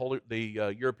represent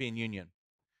the European Union.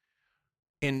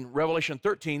 In Revelation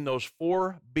 13, those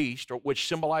 4 beasts, which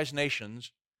symbolize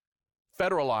nations,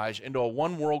 federalize into a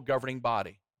one world governing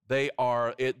body.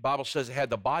 Bible says it had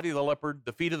the body of the leopard,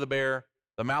 the feet of the bear,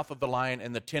 the mouth of the lion,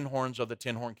 and the 10 horns of the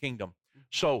 10-horn kingdom.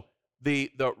 So the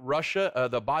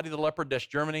body of the leopard, that's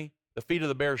Germany, the feet of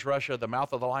the bear is Russia, the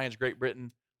mouth of the lion is Great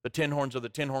Britain, the 10 horns of the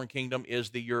 10-horn kingdom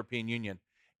is the European Union.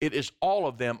 It is all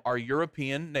of them are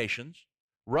European nations.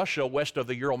 Russia, west of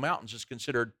the Ural Mountains, is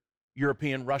considered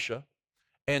European Russia.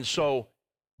 And so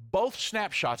both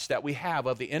snapshots that we have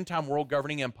of the end-time world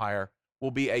governing empire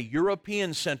will be a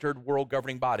European-centered world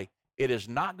governing body. It is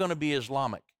not going to be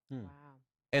Islamic. Wow.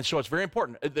 And so it's very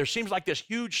important. There seems like this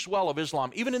huge swell of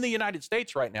Islam, even in the United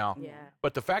States right now. Yeah.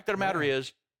 But the fact of the matter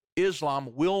is,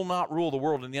 Islam will not rule the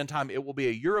world in the end time. It will be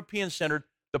a European-centered.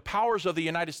 The powers of the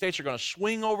United States are going to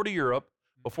swing over to Europe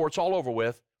before it's all over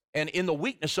with. And in the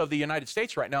weakness of the United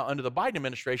States right now under the Biden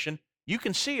administration, you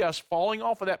can see us falling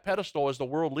off of that pedestal as the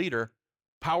world leader.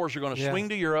 Powers are going to swing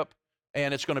to Europe,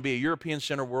 and it's going to be a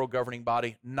European-centered world governing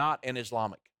body, not an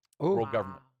Islamic world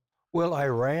government. Will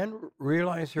Iran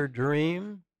realize her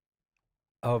dream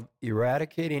of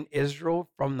eradicating Israel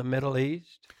from the Middle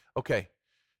East? Okay,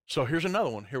 so here's another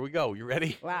one. Here we go. You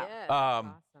ready? Wow. Yes,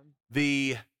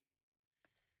 awesome.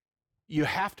 You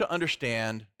have to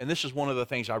understand, and this is one of the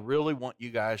things I really want you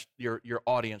guys, your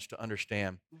audience, to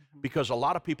understand, because a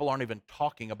lot of people aren't even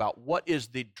talking about what is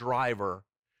the driver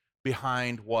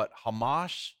behind what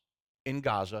Hamas in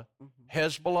Gaza,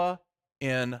 Hezbollah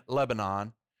in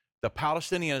Lebanon, the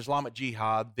Palestinian Islamic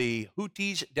Jihad, the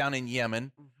Houthis down in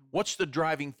Yemen. What's the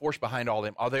driving force behind all of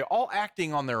them? Are they all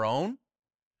acting on their own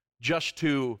just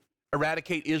to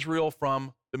eradicate Israel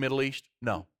from the Middle East?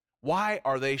 No. Why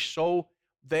are they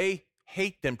they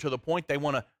hate them to the point they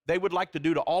would like to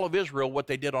do to all of Israel what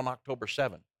they did on October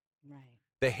 7th. Right.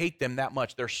 They hate them that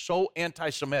much. They're so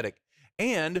anti-Semitic.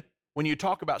 And when you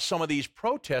talk about some of these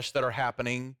protests that are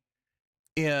happening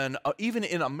even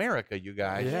in America, you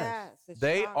guys,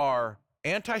 they are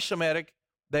anti-Semitic.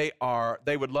 They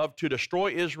would love to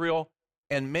destroy Israel,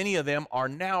 and many of them are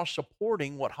now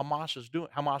supporting what Hamas is doing.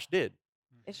 Hamas did.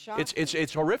 It's shocking.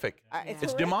 It's horrific. It's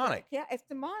horrific. Demonic. Yeah, it's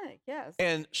demonic. Yes.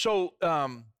 And so,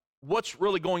 what's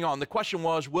really going on? The question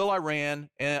was, will Iran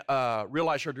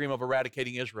realize her dream of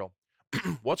eradicating Israel?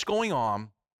 What's going on?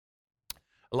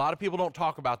 A lot of people don't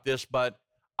talk about this, but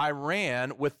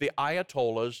Iran, with the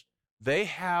Ayatollahs, they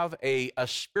have a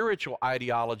spiritual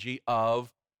ideology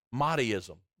of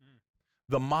Mahdiism.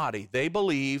 The Mahdi. They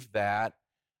believe that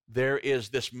there is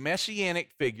this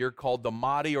messianic figure called the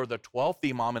Mahdi, or the 12th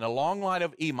Imam, in a long line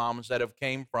of imams that have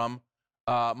came from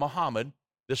Muhammad.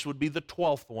 This would be the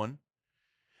 12th one.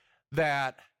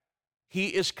 That he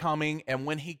is coming, and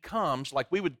when he comes, like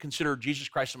we would consider Jesus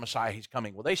Christ the Messiah, he's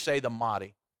coming. Well, they say the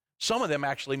Mahdi. Some of them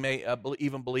actually may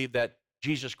even believe that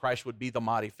Jesus Christ would be the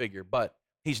Mahdi figure, but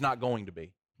he's not going to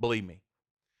be, believe me.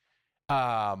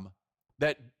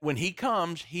 That when he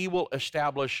comes, he will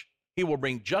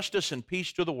bring justice and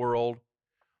peace to the world,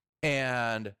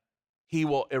 and he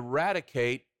will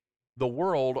eradicate the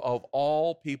world of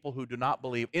all people who do not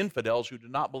believe, infidels who do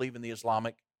not believe in the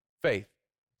Islamic faith.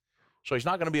 So he's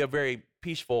not going to be a very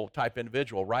peaceful type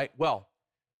individual, right? Well,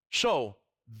 so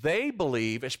they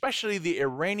believe, especially the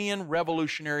Iranian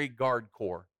Revolutionary Guard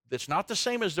Corps, that's not the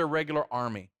same as their regular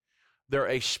army. They're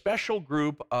a special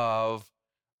group of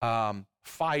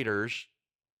fighters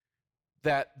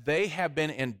that they have been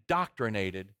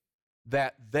indoctrinated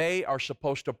that they are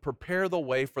supposed to prepare the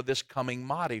way for this coming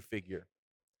Mahdi figure.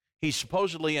 He's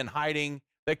supposedly in hiding.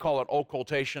 They call it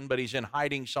occultation, but he's in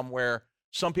hiding somewhere.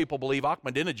 Some people believe,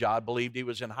 Ahmadinejad believed he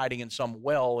was in hiding in some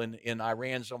well in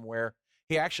Iran somewhere.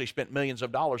 He actually spent millions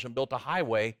of dollars and built a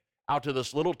highway out to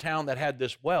this little town that had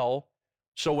this well.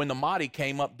 So when the Mahdi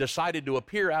came up, decided to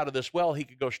appear out of this well, he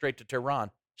could go straight to Tehran.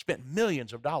 Spent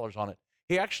millions of dollars on it.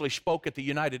 He actually spoke at the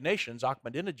United Nations,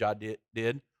 Ahmadinejad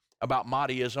did, about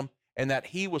Mahdiism, and that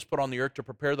he was put on the earth to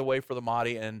prepare the way for the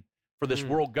Mahdi and for this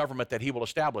world government that he will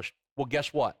establish. Well,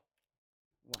 guess what?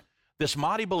 This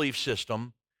Mahdi belief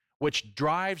system, which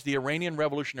drives the Iranian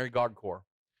Revolutionary Guard Corps,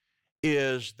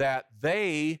 is that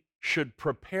they should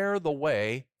prepare the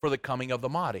way for the coming of the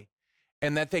Mahdi,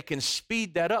 and that they can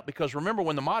speed that up, because remember,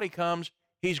 when the Mahdi comes,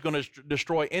 he's going to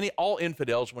destroy all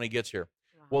infidels when he gets here.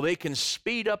 Wow. Well, they can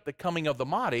speed up the coming of the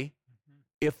Mahdi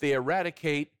if they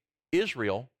eradicate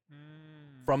Israel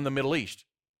from the Middle East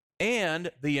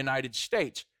and the United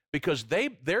States, because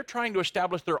they're trying to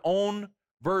establish their own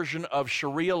version of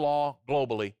Sharia law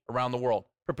globally around the world,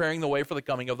 preparing the way for the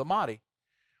coming of the Mahdi.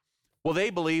 Well,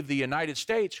 they believe the United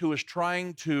States, who is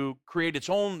trying to create its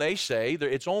own, they say,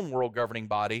 its own world governing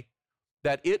body,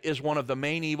 that it is one of the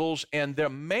main evils, and the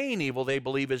main evil they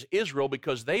believe is Israel,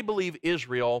 because they believe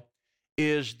Israel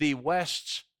is the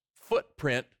West's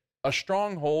footprint, a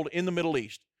stronghold in the Middle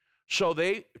East. So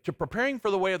to preparing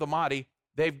for the way of the Mahdi,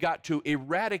 they've got to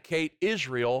eradicate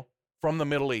Israel from the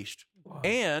Middle East. Wow.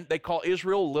 And they call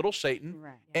Israel Little Satan,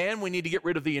 right, yes. And we need to get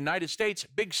rid of the United States,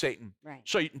 Big Satan. Right.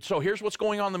 So here's what's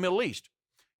going on in the Middle East.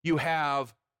 You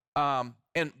have, and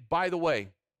by the way,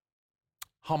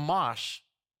 Hamas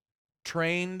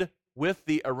trained with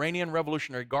the Iranian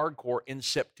Revolutionary Guard Corps in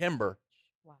September,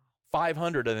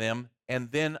 500 of them,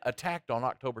 and then attacked on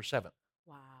October 7th.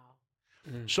 Wow.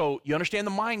 So you understand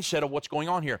the mindset of what's going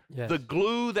on here. Yes. The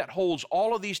glue that holds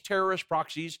all of these terrorist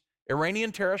proxies,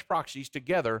 Iranian terrorist proxies,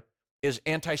 together is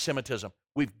anti-Semitism.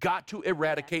 We've got to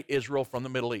eradicate Israel from the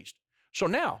Middle East. So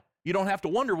now you don't have to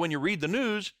wonder when you read the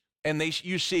news and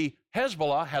you see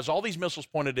Hezbollah has all these missiles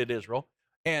pointed at Israel,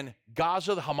 and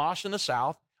Gaza, the Hamas in the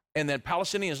south, and then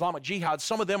Palestinian Islamic Jihad.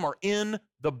 Some of them are in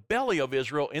the belly of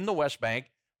Israel in the West Bank,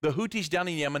 the Houthis down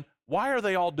in Yemen. Why are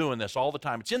they all doing this all the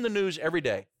time? It's in the news every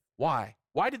day. Why?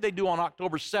 Why did they do on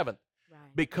October 7th? Right.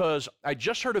 Because I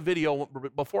just heard a video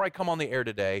before I come on the air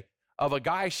today of a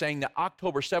guy saying that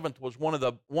October 7th was one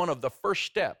of the first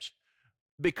steps,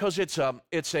 because it's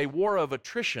a war of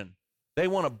attrition. They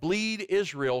want to bleed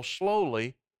Israel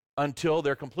slowly until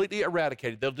they're completely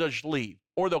eradicated. They'll just leave,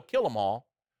 or they'll kill them all,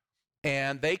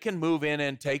 and they can move in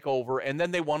and take over. And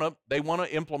then they want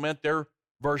to implement their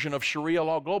version of Sharia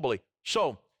law globally.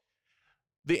 So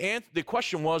the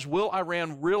question was, will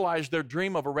Iran realize their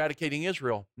dream of eradicating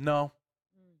Israel? No,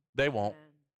 they won't.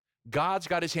 God's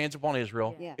got his hands upon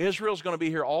Israel. Yeah. Israel's going to be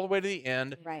here all the way to the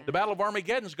end. Right. The Battle of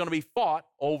Armageddon is going to be fought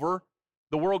over.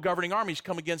 The world governing armies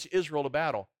come against Israel to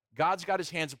battle. God's got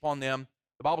his hands upon them.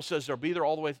 The Bible says they'll be there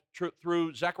all the way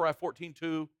through. Zechariah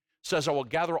 14:2 says, I will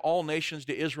gather all nations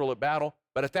to Israel at battle.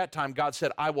 But at that time, God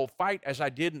said, I will fight as I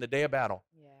did in the day of battle.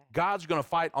 Yeah. God's going to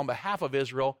fight on behalf of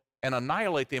Israel and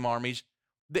annihilate them armies.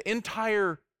 The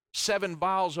entire 7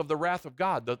 vials of the wrath of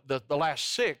God, the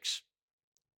last 6,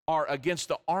 are against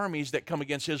the armies that come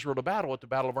against Israel to battle at the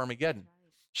Battle of Armageddon.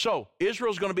 Right. So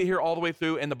Israel's going to be here all the way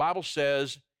through, and the Bible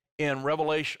says in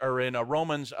Romans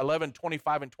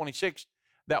 11:25 and 26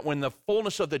 that when the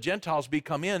fullness of the Gentiles be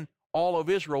come in, all of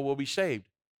Israel will be saved.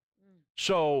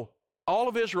 So all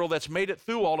of Israel that's made it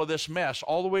through all of this mess,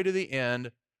 all the way to the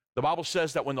end, the Bible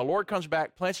says that when the Lord comes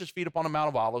back, plants his feet upon the Mount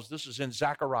of Olives, this is in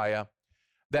Zechariah,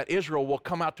 that Israel will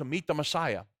come out to meet the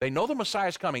Messiah. They know the Messiah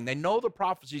is coming. They know the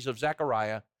prophecies of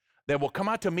Zechariah. They will come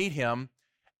out to meet him,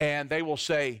 and they will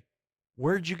say,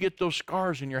 where'd you get those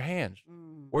scars in your hands?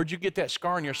 Where'd you get that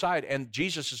scar in your side? And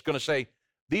Jesus is going to say,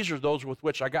 these are those with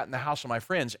which I got in the house of my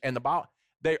friends. And a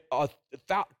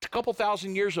couple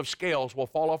thousand years of scales will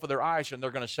fall off of their eyes, and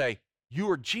they're going to say, you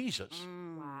are Jesus.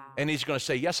 Wow. And he's going to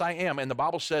say, yes, I am. And the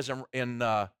Bible says in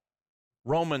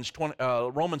Romans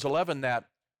 11 that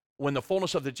when the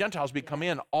fullness of the Gentiles be come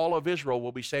in, all of Israel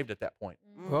will be saved at that point.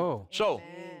 Oh. So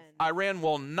Iran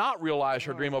will not realize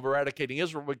her dream of eradicating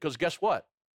Israel, because guess what?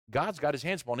 God's got his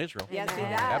hands upon Israel. Yes, he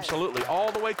does. Absolutely,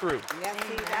 all the way through. Yes,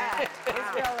 he does.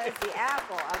 Israel is the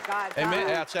apple of God's eye. Amen.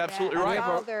 That's absolutely right. That's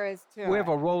all there is to it. We have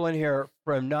a roll in here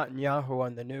from Netanyahu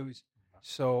on the news.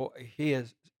 So he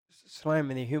is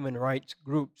slamming the human rights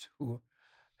groups who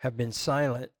have been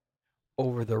silent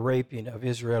over the raping of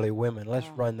Israeli women. Let's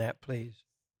run that, please.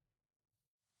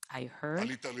 I על heard,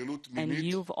 התעללות and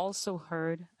מינית, you've also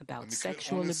heard about על מקרי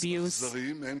sexual אונס abuse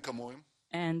אכזריים מאין כמוהם.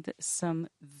 and some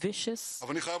vicious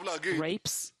אבל אני חייב להגיד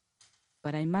rapes.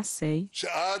 But I must say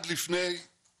שעד לפני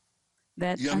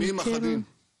that ימים until אחדים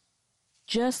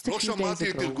just a לא few days שמעתי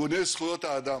את ago, ארגוני זכויות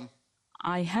האדם,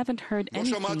 I haven't heard לא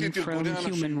שמעתי anything את ארגוני from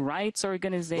הנשים, human rights לא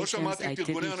organizations. שמעתי I את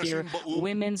ארגוני didn't hear הנשים באו"ם,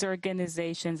 women's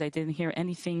organizations. I didn't hear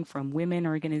anything from women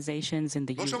organizations in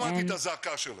the לא שמעתי UN. את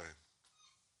הזעקה שלהם.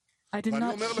 I did ואני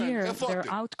not אומר להם, hear איפה their אתם?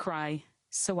 outcry.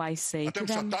 So I say to אתם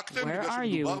them, שתקתם where בגלל are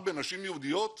you? שמדובר בנשים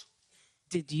יהודיות?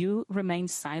 Did you remain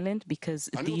silent because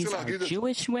אני רוצה these are להגיד את זה.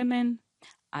 Jewish women?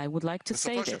 I would like to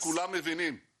say בשפה this שכולם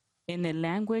מבינים. in a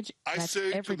language I that say to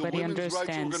the everybody women's rights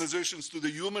understands. organizations, to the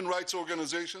human rights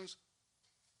organizations,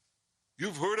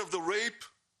 you've heard of the rape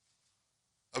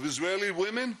of Israeli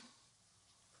women?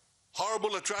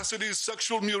 Horrible atrocities,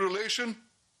 sexual mutilation?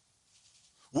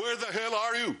 Where the hell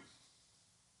are you?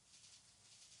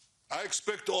 I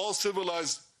expect all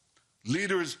civilized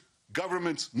leaders,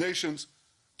 governments, nations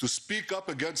to speak up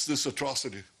against this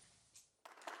atrocity.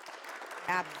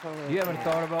 Absolutely. You haven't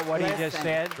thought about what he just Listen.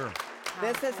 said? Sure.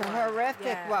 This is horrific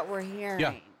Yeah. what we're hearing.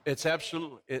 Yeah, it's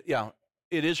absolutely,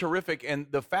 it is horrific.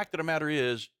 And the fact of the matter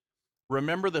is,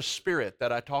 remember the spirit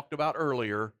that I talked about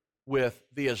earlier with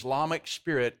the Islamic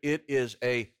spirit. It is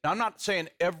now I'm not saying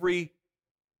every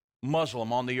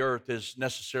Muslim on the earth is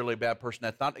necessarily a bad person.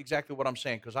 That's not exactly what I'm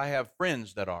saying, because I have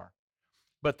friends that are.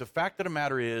 But the fact of the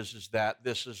matter is that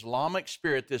this Islamic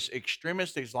spirit, this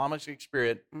extremist Islamic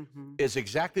spirit, is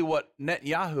exactly what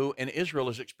Netanyahu and Israel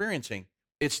is experiencing.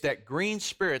 It's that green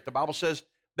spirit. The Bible says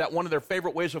that one of their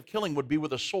favorite ways of killing would be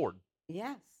with a sword.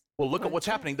 Yes. Well, look at what's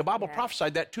That's happening. The Bible Yeah.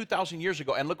 prophesied that 2,000 years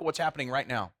ago, and look at what's happening right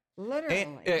now. Literally.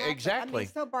 exactly. I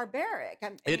mean, so barbaric.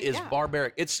 It is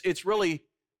barbaric. It's really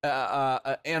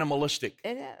animalistic.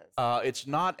 It is. It's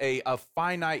not a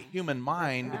finite human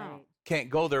mind No. can't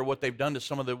go there. What they've done to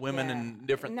some of the women Yeah. and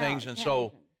different No, things, it and can't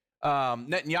so even.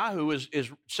 Netanyahu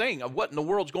is saying, "What in the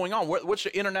world's going on? What's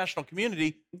the international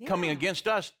community coming Yeah. against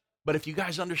us?" But if you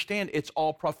guys understand, it's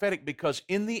all prophetic, because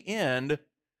in the end,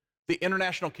 the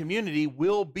international community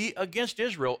will be against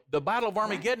Israel. The Battle of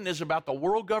Armageddon is about the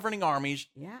world governing armies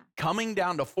Yeah. coming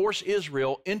down to force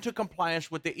Israel into compliance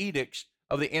with the edicts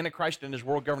of the Antichrist and his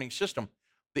world governing system.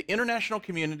 The international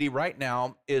community right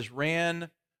now is ran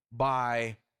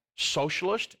by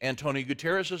socialists. Antonio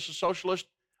Guterres is a socialist,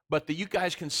 but you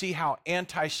guys can see how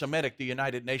anti-Semitic the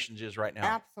United Nations is right now.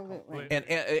 Absolutely. And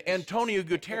Antonio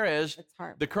Guterres, It's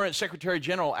hard. the current Secretary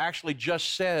General, actually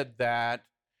just said that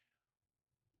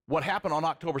what happened on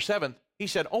October 7th, he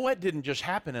said, oh, it didn't just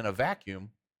happen in a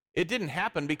vacuum. It didn't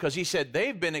happen because he said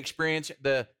they've been experiencing,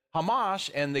 the Hamas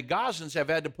and the Gazans have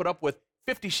had to put up with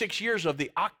 56 years of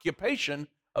the occupation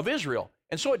of Israel.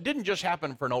 And so it didn't just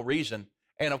happen for no reason.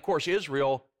 And of course,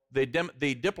 Israel, the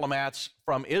diplomats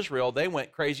from Israel, they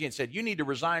went crazy and said, you need to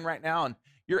resign right now, and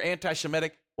you're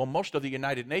anti-Semitic. Well, most of the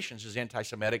United Nations is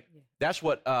anti-Semitic. That's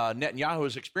what Netanyahu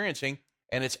is experiencing,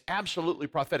 and it's absolutely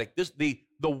prophetic.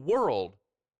 The world,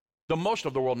 the most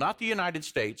of the world, not the United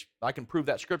States, I can prove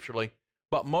that scripturally,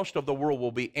 but most of the world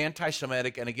will be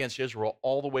anti-Semitic and against Israel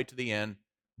all the way to the end.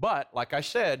 But, like I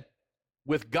said,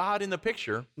 with God in the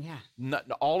picture,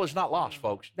 all is not lost,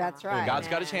 folks. That's right. God's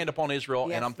got his hand upon Israel,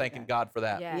 Yes, and I'm he thanking does. God for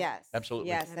that. Yeah. Yes. Absolutely.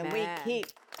 Yes, and we Amen. keep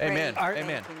Amen. praying.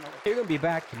 Amen. You're going to be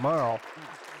back tomorrow,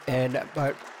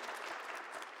 but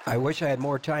I wish I had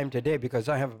more time today, because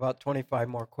I have about 25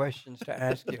 more questions to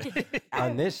ask you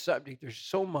on this subject. There's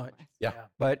so much. Yeah.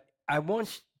 But I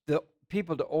want the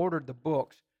people to order the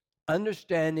books,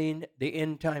 Understanding the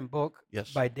End Time book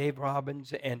Yes. by Dave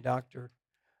Robbins and Dr.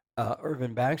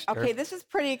 Irvin Baxter. Okay, this is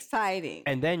pretty exciting.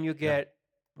 And then you get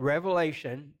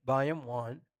Revelation Volume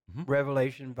 1, Mhm.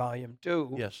 Revelation Volume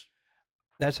 2. Yes.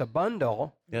 That's a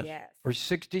bundle Yes. for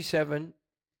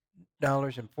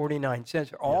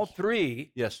 $67.49. All Yes.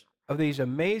 three Yes. of these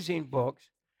amazing books.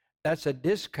 That's a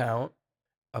discount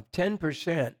of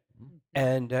 10%.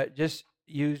 And just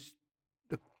use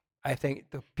the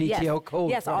PTO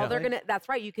code. Yes, all for they're it. gonna. That's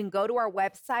right. You can go to our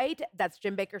website. That's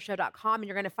JimBakerShow.com, and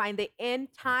you're gonna find the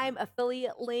End Time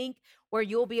affiliate link where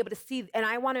you'll be able to see. And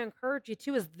I want to encourage you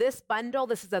too. Is this bundle?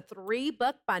 This is a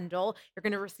 3-book bundle. You're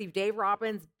gonna receive Dave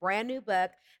Robbins' brand new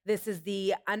book. This is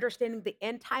the Understanding the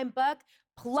End Time book,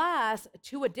 plus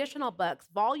 2 additional books,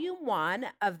 Volume 1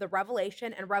 of the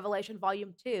Revelation and Revelation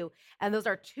Volume 2. And those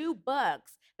are 2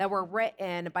 books that were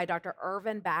written by Dr.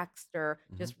 Irvin Baxter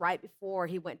just right before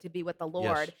he went to be with the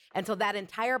Lord. Yes. And so that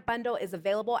entire bundle is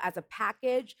available as a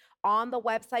package on the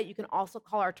website. You can also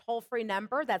call our toll-free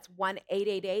number. That's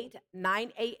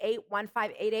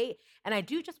 1-888-988-1588. And I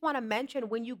do just want to mention,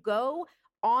 when you go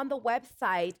on the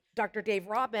website, Dr. Dave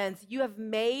Robbins, you have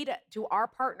made to our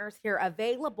partners here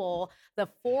available the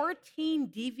 14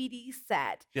 DVD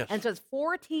set. Yes. And so it's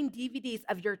 14 DVDs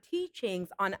of your teachings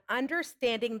on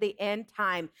understanding the end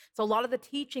time. So a lot of the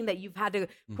teaching that you've had to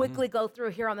quickly go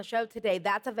through here on the show today,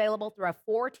 that's available through a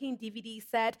 14 DVD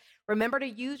set. Remember to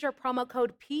use your promo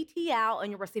code PTL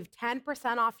and you'll receive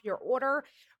 10% off your order.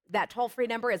 That toll-free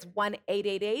number is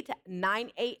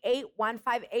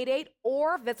 1-888-988-1588,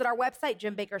 or visit our website,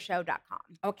 JimBakkerShow.com.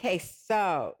 Okay,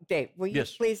 so Dave, will you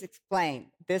Yes. please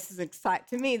explain? This is exciting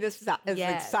to me. This is an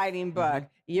Yes. exciting book.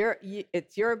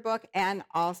 It's your book and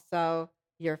also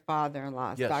your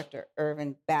father-in-law's, Yes. Dr.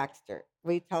 Reverend Baxter.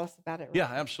 Will you tell us about it? Yeah,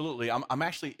 absolutely. I'm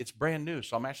actually, it's brand new,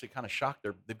 so I'm actually kind of shocked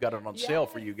they've got it on sale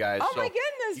for you guys. Oh so my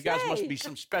goodness! you guys must yay. be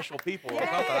some special people or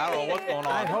something. I don't know what's going on.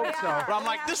 I hope so. But I'm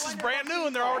like, this is brand new,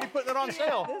 and they're already putting it on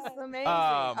sale. This is amazing.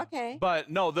 Okay. But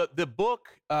no, the book,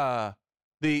 well,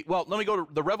 let me go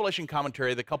to the Revelation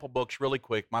commentary, the couple books really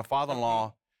quick. My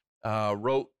father-in-law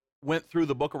went through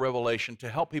the book of Revelation to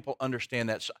help people understand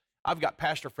that. So I've got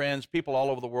pastor friends, people all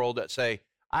over the world that say,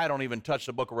 I don't even touch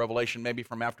the book of Revelation, maybe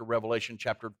from after Revelation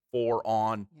chapter 4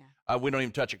 on. Yeah. We don't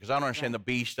even touch it because I don't understand the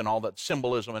beast and all that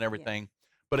symbolism and everything.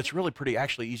 But it's really pretty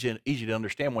actually easy to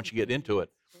understand once you get into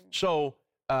it. So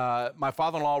my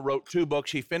father-in-law wrote 2 books.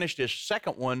 He finished his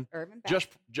second one, Reverend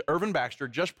Baxter,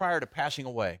 just prior to passing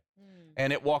away.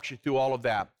 And it walks you through all of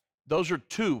that. Those are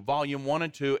 2, volume 1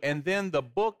 and 2. And then the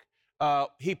book,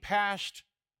 he passed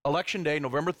Election Day,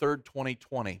 November 3rd,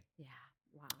 2020. Yeah,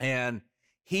 wow. And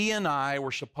he and I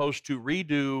were supposed to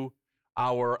redo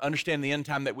our Understand the End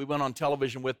Time that we went on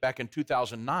television with back in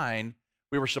 2009.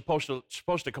 We were supposed to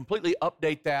completely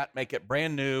update that, make it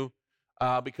brand new,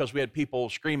 because we had people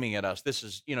screaming at us. This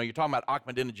is, you're talking about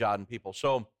Ahmadinejad and people.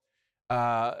 So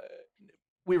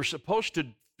we were supposed to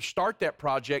start that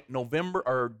project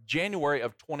January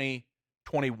of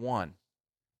 2021,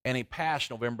 and he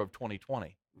passed November of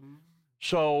 2020.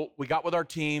 So we got with our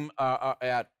team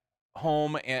at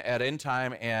home at End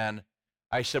Time, and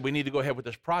I said we need to go ahead with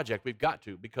this project. We've got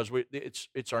to, because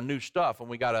it's our new stuff, and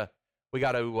we got to.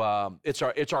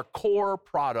 It's our core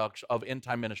products of End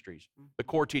Time Ministries, the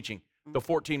core teaching, the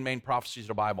 14 main prophecies of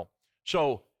the Bible.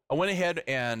 So I went ahead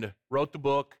and wrote the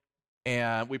book,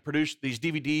 and we produced these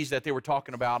DVDs that they were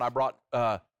talking about. I brought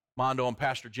Mondo and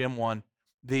Pastor Jim one.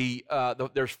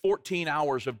 There's 14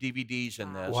 hours of DVDs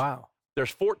in this. Wow.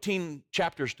 There's 14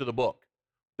 chapters to the book.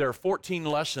 There are 14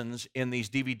 lessons in these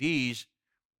DVDs,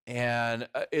 and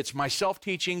it's myself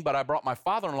teaching, but I brought my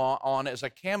father-in-law on as a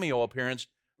cameo appearance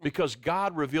because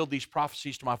God revealed these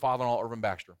prophecies to my father-in-law, Reverend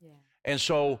Baxter. Yeah. And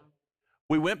so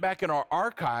we went back in our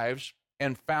archives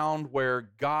and found where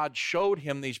God showed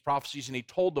him these prophecies, and he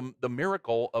told them the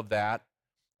miracle of that.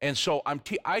 And so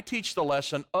I teach the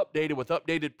lesson updated with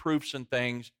updated proofs and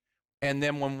things. And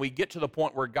then when we get to the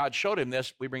point where God showed him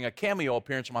this, we bring a cameo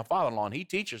appearance of my father-in-law, and he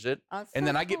teaches it, and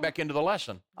then I get back into the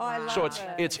lesson. Oh, I love so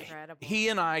it's he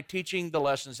and I teaching the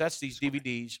lessons. That's these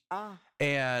DVDs.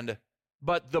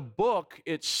 But the book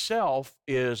itself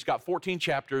is got 14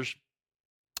 chapters.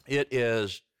 It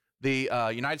is the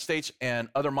United States and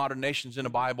other modern nations in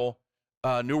the Bible,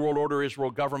 New World Order,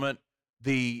 Israel government.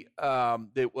 It's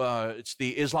the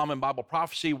Islam and Bible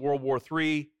prophecy, World War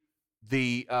III,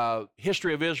 the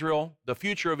history of Israel, the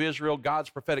future of Israel, God's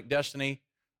prophetic destiny,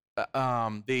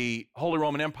 the Holy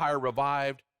Roman Empire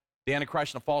revived, the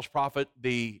Antichrist and the false prophet,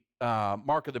 the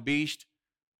mark of the beast.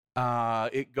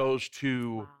 It goes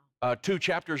to 2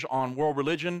 chapters on world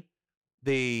religion,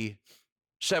 the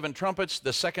 7 trumpets,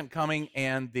 the second coming,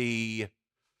 and the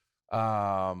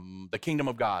kingdom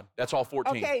of God. That's all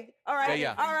 14. Okay, all right,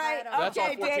 Yeah. all right. That's all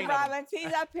Okay, 14 Dave of them. Robbins,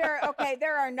 he's up here. Okay,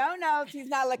 there are no notes. He's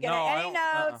not looking No, I at any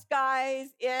don't- notes, guys.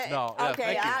 No, yeah,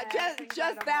 Okay, thank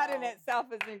just that in itself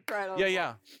is incredible.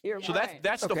 Yeah. You're So right.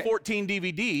 that's the 14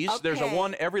 DVDs. There's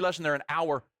every lesson. They're an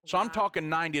hour. So I'm talking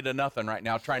 90 to nothing right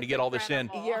now, trying to get all this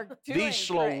in. You're doing These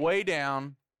slow great. way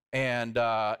down, and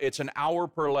it's an hour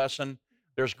per lesson.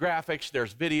 There's graphics,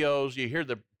 there's videos. You hear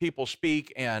the people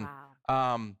speak, and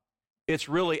it's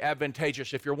really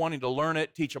advantageous if you're wanting to learn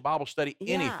it, teach a Bible study,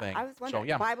 anything. I was wondering,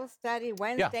 So, Bible study,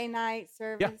 Wednesday night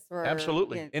service, or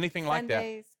absolutely. Anything like that.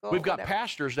 Sunday school, We've got whatever.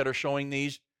 pastors that are showing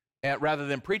these, rather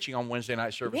than preaching on Wednesday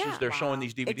night services, they're showing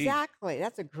these DVDs. Exactly,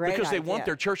 that's a great Because they idea. want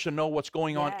their church to know what's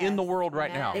going on in the world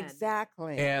right now.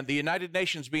 Exactly. And the United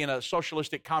Nations being a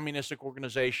socialistic, communistic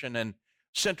organization, and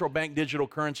central bank digital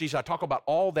currencies, I talk about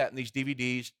all that in these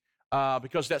DVDs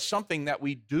because that's something that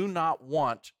we do not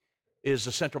want is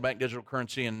the central bank digital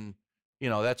currency, and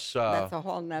that's a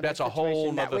whole nother that's a whole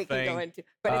situation that nother we can thing. go into.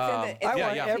 But it's in the I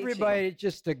want teaching. everybody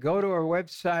just to go to our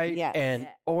website and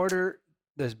order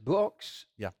there's books.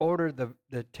 Yeah. Order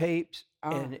the tapes, Oh.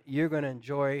 and you're going to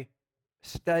enjoy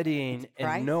studying It's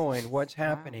and knowing what's Wow.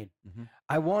 happening. Mhm.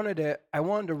 I wanted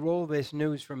to roll this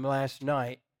news from last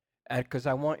night because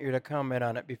I want you to comment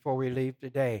on it before we leave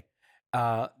today.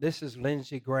 This is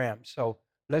Lindsey Graham. So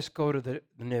let's go to the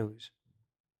news.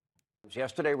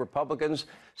 Yesterday, Republicans,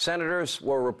 senators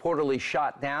were reportedly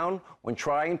shot down when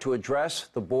trying to address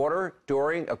the border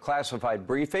during a classified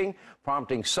briefing,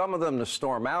 prompting some of them to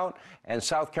storm out. And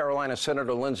South Carolina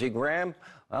Senator Lindsey Graham,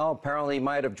 well, apparently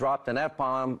might have dropped an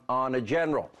F-bomb on a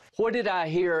general. What did I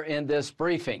hear in this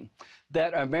briefing?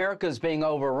 That America's being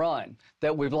overrun,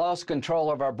 that we've lost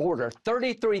control of our border.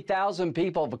 33,000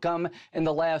 people have come in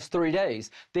the last 3 days.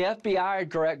 The FBI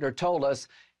director told us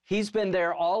he's been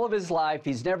there all of his life.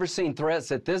 He's never seen threats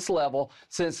at this level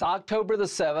since October the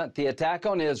 7th, the attack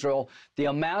on Israel. The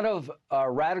amount of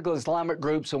radical Islamic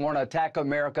groups who want to attack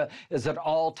America is at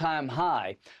all-time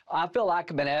high. I feel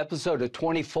like I'm in an episode of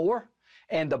 24.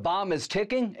 And the bomb is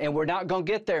ticking, and we're not going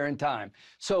to get there in time.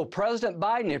 So, President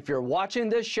Biden, if you're watching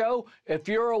this show, if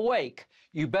you're awake,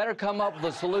 you better come up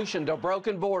with a solution to a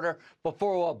broken border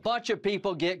before a bunch of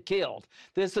people get killed.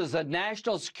 This is a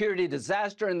national security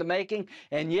disaster in the making,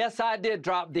 and yes, I did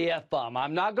drop the F-bomb.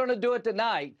 I'm not going to do it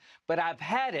tonight, but I've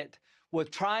had it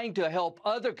with trying to help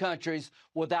other countries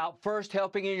without first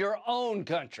helping in your own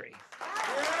country.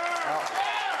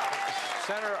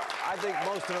 Senator, I think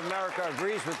most of America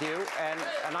agrees with you,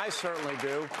 and I certainly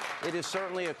do. It is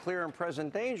certainly a clear and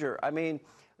present danger. I mean,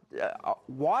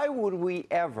 why would we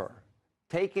ever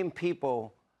take in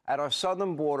people at our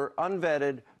southern border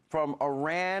unvetted from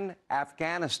Iran,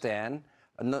 Afghanistan,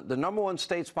 the number one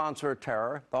state sponsor of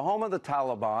terror, the home of the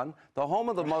Taliban, the home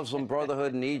of the Muslim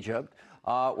Brotherhood in Egypt?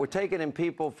 We're taking in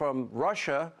people from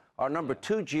Russia, our number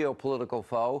 2 geopolitical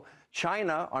foe,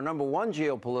 China, our number 1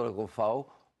 geopolitical foe.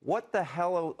 What the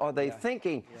hell are they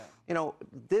thinking? Yeah. You know,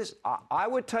 I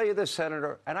would tell you this,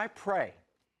 Senator, and I pray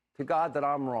to God that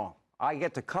I'm wrong. I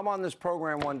get to come on this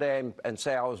program one day and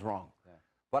say I was wrong. Yeah.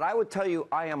 But I would tell you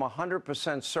I am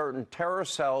 100% certain terror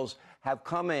cells have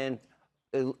come in,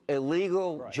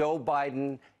 illegal Joe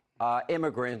Biden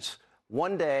immigrants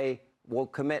one day will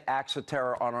commit acts of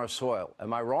terror on our soil.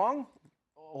 Am I wrong?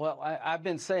 Well, I've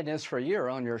been saying this for a year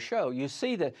on your show. You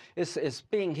see that it's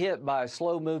being hit by a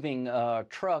slow-moving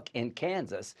truck in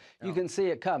Kansas. No. You can see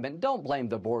it coming. Don't blame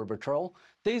the Border Patrol.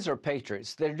 These are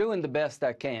patriots. They're doing the best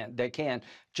they can.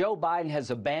 Joe Biden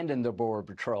has abandoned the Border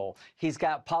Patrol. He's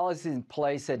got policies in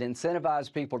place that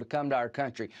incentivize people to come to our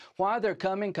country. Why they're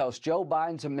coming? Because Joe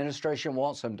Biden's administration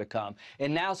wants them to come.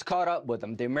 And now it's caught up with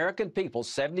them. The American people,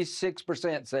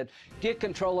 76% said, get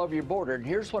control over your border. And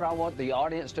here's what I want the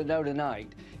audience to know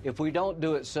tonight. If we don't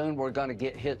do it soon, we're going to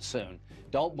get hit soon.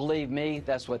 Don't believe me.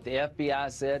 That's what the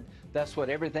FBI said. That's what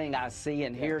everything I see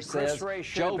and hear says.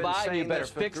 Joe Biden, you better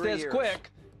fix this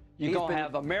quick. You're going to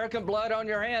have American blood on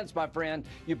your hands, my friend.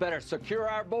 You better secure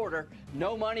our border.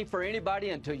 No money for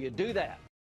anybody until you do that.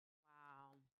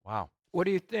 Wow. What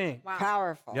do you think? Wow.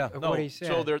 Powerful. Yeah, What he said.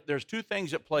 So there's two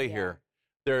things at play here.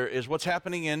 There is what's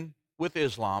happening with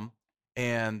Islam,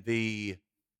 and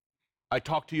I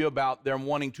talked to you about them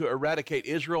wanting to eradicate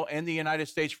Israel and the United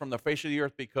States from the face of the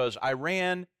earth because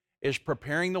Iran is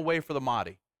preparing the way for the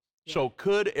Mahdi. Yeah. So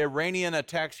could Iranian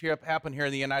attacks happen here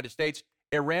in the United States?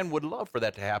 Iran would love for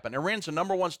that to happen. Iran's the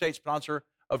number 1 state sponsor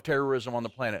of terrorism on the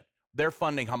planet. They're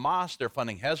funding Hamas. They're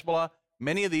funding Hezbollah.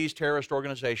 Many of these terrorist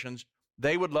organizations,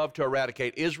 they would love to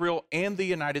eradicate Israel and the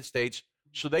United States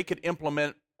so they could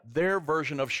implement their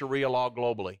version of Sharia law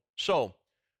globally. So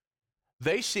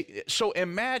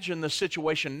imagine the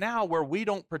situation now where we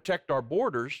don't protect our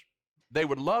borders. They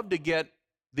would love to get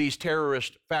these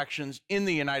terrorist factions in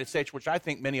the United States, which I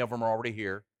think many of them are already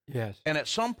here. Yes. And at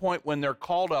some point when they're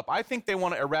called up, I think they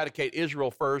want to eradicate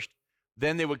Israel first,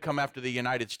 then they would come after the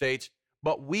United States.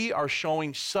 But we are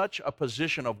showing such a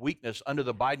position of weakness under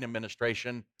the Biden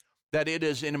administration that it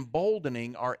is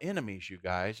emboldening our enemies, you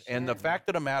guys. Sure. And the fact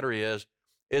of the matter is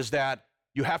that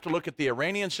you have to look at the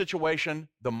Iranian situation,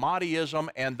 the Mahdiism,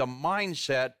 and the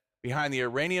mindset behind the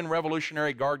Iranian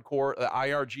Revolutionary Guard Corps, the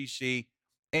IRGC,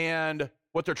 and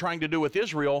what they're trying to do with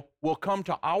Israel will come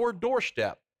to our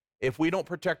doorstep if we don't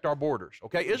protect our borders.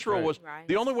 Okay, Israel was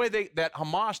the only way that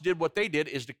Hamas did what they did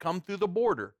is to come through the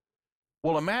border.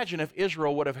 Well, imagine if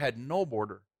Israel would have had no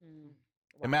border. Wow.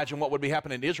 Imagine what would be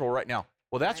happening in Israel right now.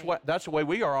 Well, that's the way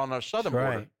we are on our southern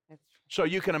border. So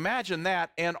you can imagine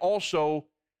that, and also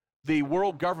the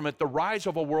world government, the rise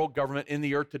of a world government in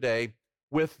the earth today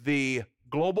with the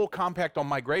Global Compact on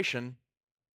Migration.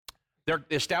 They're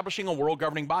establishing a world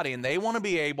governing body, and they want to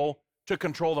be able to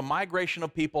control the migration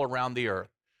of people around the earth.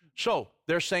 So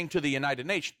they're saying to the United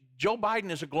Nations, Joe Biden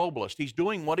is a globalist. He's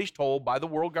doing what he's told by the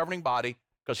world governing body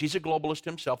because he's a globalist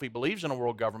himself. He believes in a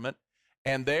world government.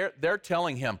 And they're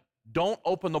telling him, don't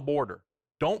open the border.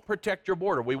 Don't protect your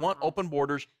border. We want open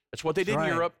borders. That's what they did in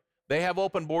Europe. They have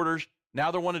open borders. Now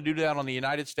they want to do that on the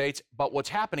United States. But what's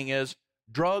happening is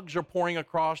drugs are pouring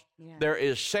across. Yeah. There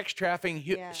is sex trafficking,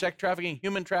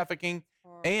 human trafficking,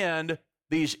 and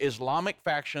these Islamic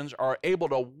factions are able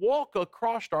to walk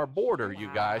across our border,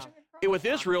 you guys. With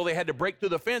Israel, they had to break through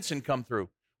the fence and come through.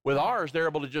 With ours, they're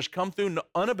able to just come through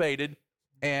unabated.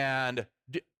 And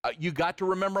you got to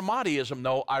remember Mahdiism,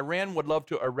 though. Iran would love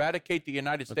to eradicate the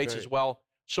United States as well.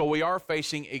 So we are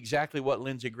facing exactly what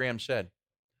Lindsey Graham said.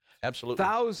 Absolutely.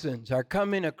 Thousands are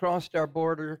coming across our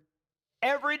border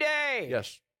every day.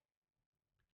 Yes.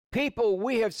 People,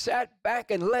 we have sat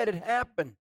back and let it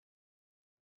happen.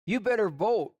 You better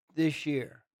vote this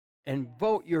year and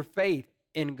vote your faith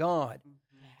in God.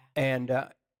 And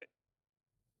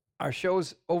our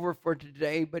show's over for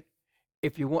today, but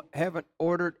if you haven't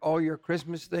ordered all your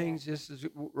Christmas things,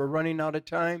 we're running out of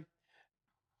time.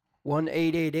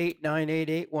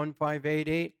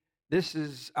 1-888-988-1588. This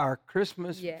is our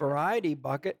Christmas variety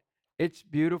bucket. It's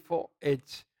beautiful.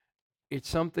 It's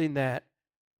something that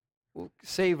will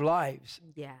save lives.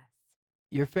 Yes.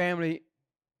 Your family,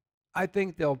 I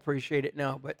think they'll appreciate it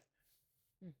now, but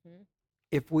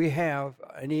if we have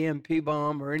an EMP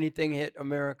bomb or anything hit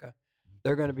America,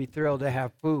 they're going to be thrilled to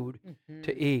have food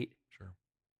to eat. Sure.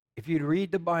 If you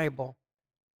read the Bible,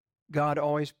 God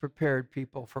always prepared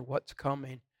people for what's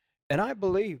coming. And I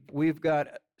believe we've got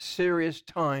serious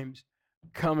times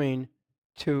coming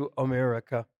to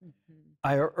America.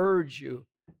 I urge you,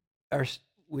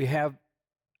 we have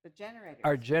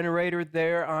our generator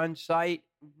there on site,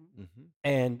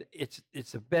 and it's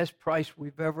the best price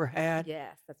we've ever had.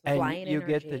 Yes, that's and Lion you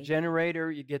Energy. get the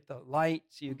generator, you get the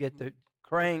lights, you get the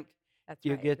crank, That's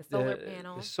you right. get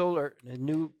the solar, the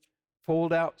new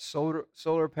fold-out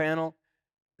solar panel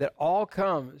that all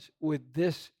comes with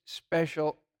this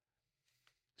special,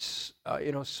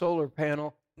 solar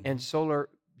panel and solar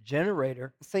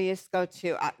generator. So you just go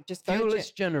to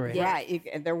Fuelless generator. Yeah,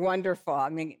 they're wonderful. I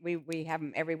mean, we have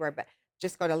them everywhere, but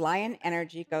just go to Lion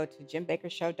Energy, go to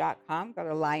JimBakkerShow.com, go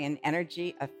to Lion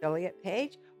Energy affiliate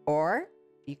page, or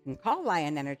you can call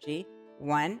Lion Energy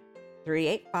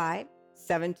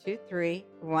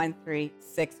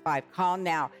 1-385-723-1365. Call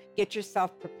now. Get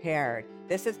yourself prepared.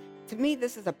 To me,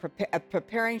 this is a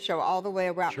preparing show all the way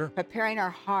around. Sure. Preparing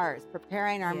our hearts,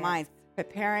 preparing our minds,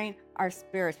 preparing our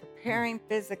spirits, preparing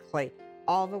physically,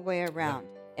 all the way around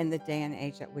in the day and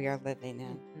age that we are living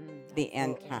in, the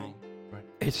end time. Right.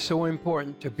 It's so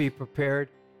important to be prepared,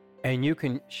 and you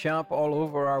can shop all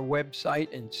over our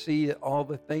website and see all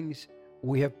the things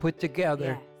we have put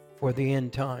together for the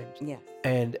end times. Yes.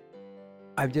 And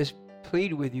I just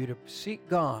plead with you to seek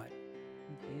God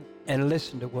and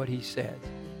listen to what he says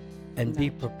and be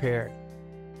prepared,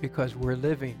 because we're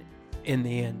living in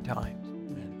the end times.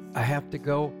 I have to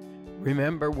go.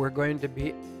 Remember, we're going to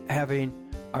be having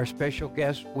our special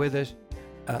guest with us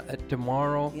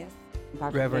tomorrow. Yes.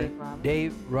 Reverend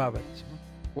Dave Robbins,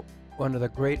 one of the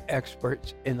great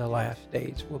experts in the last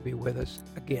days, will be with us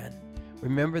again.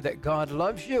 Remember that God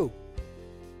loves you.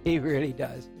 He really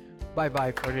does.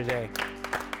 Bye-bye for today.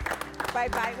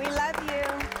 Bye-bye. We love you.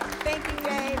 Thank you,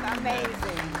 Dave.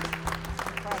 Amazing.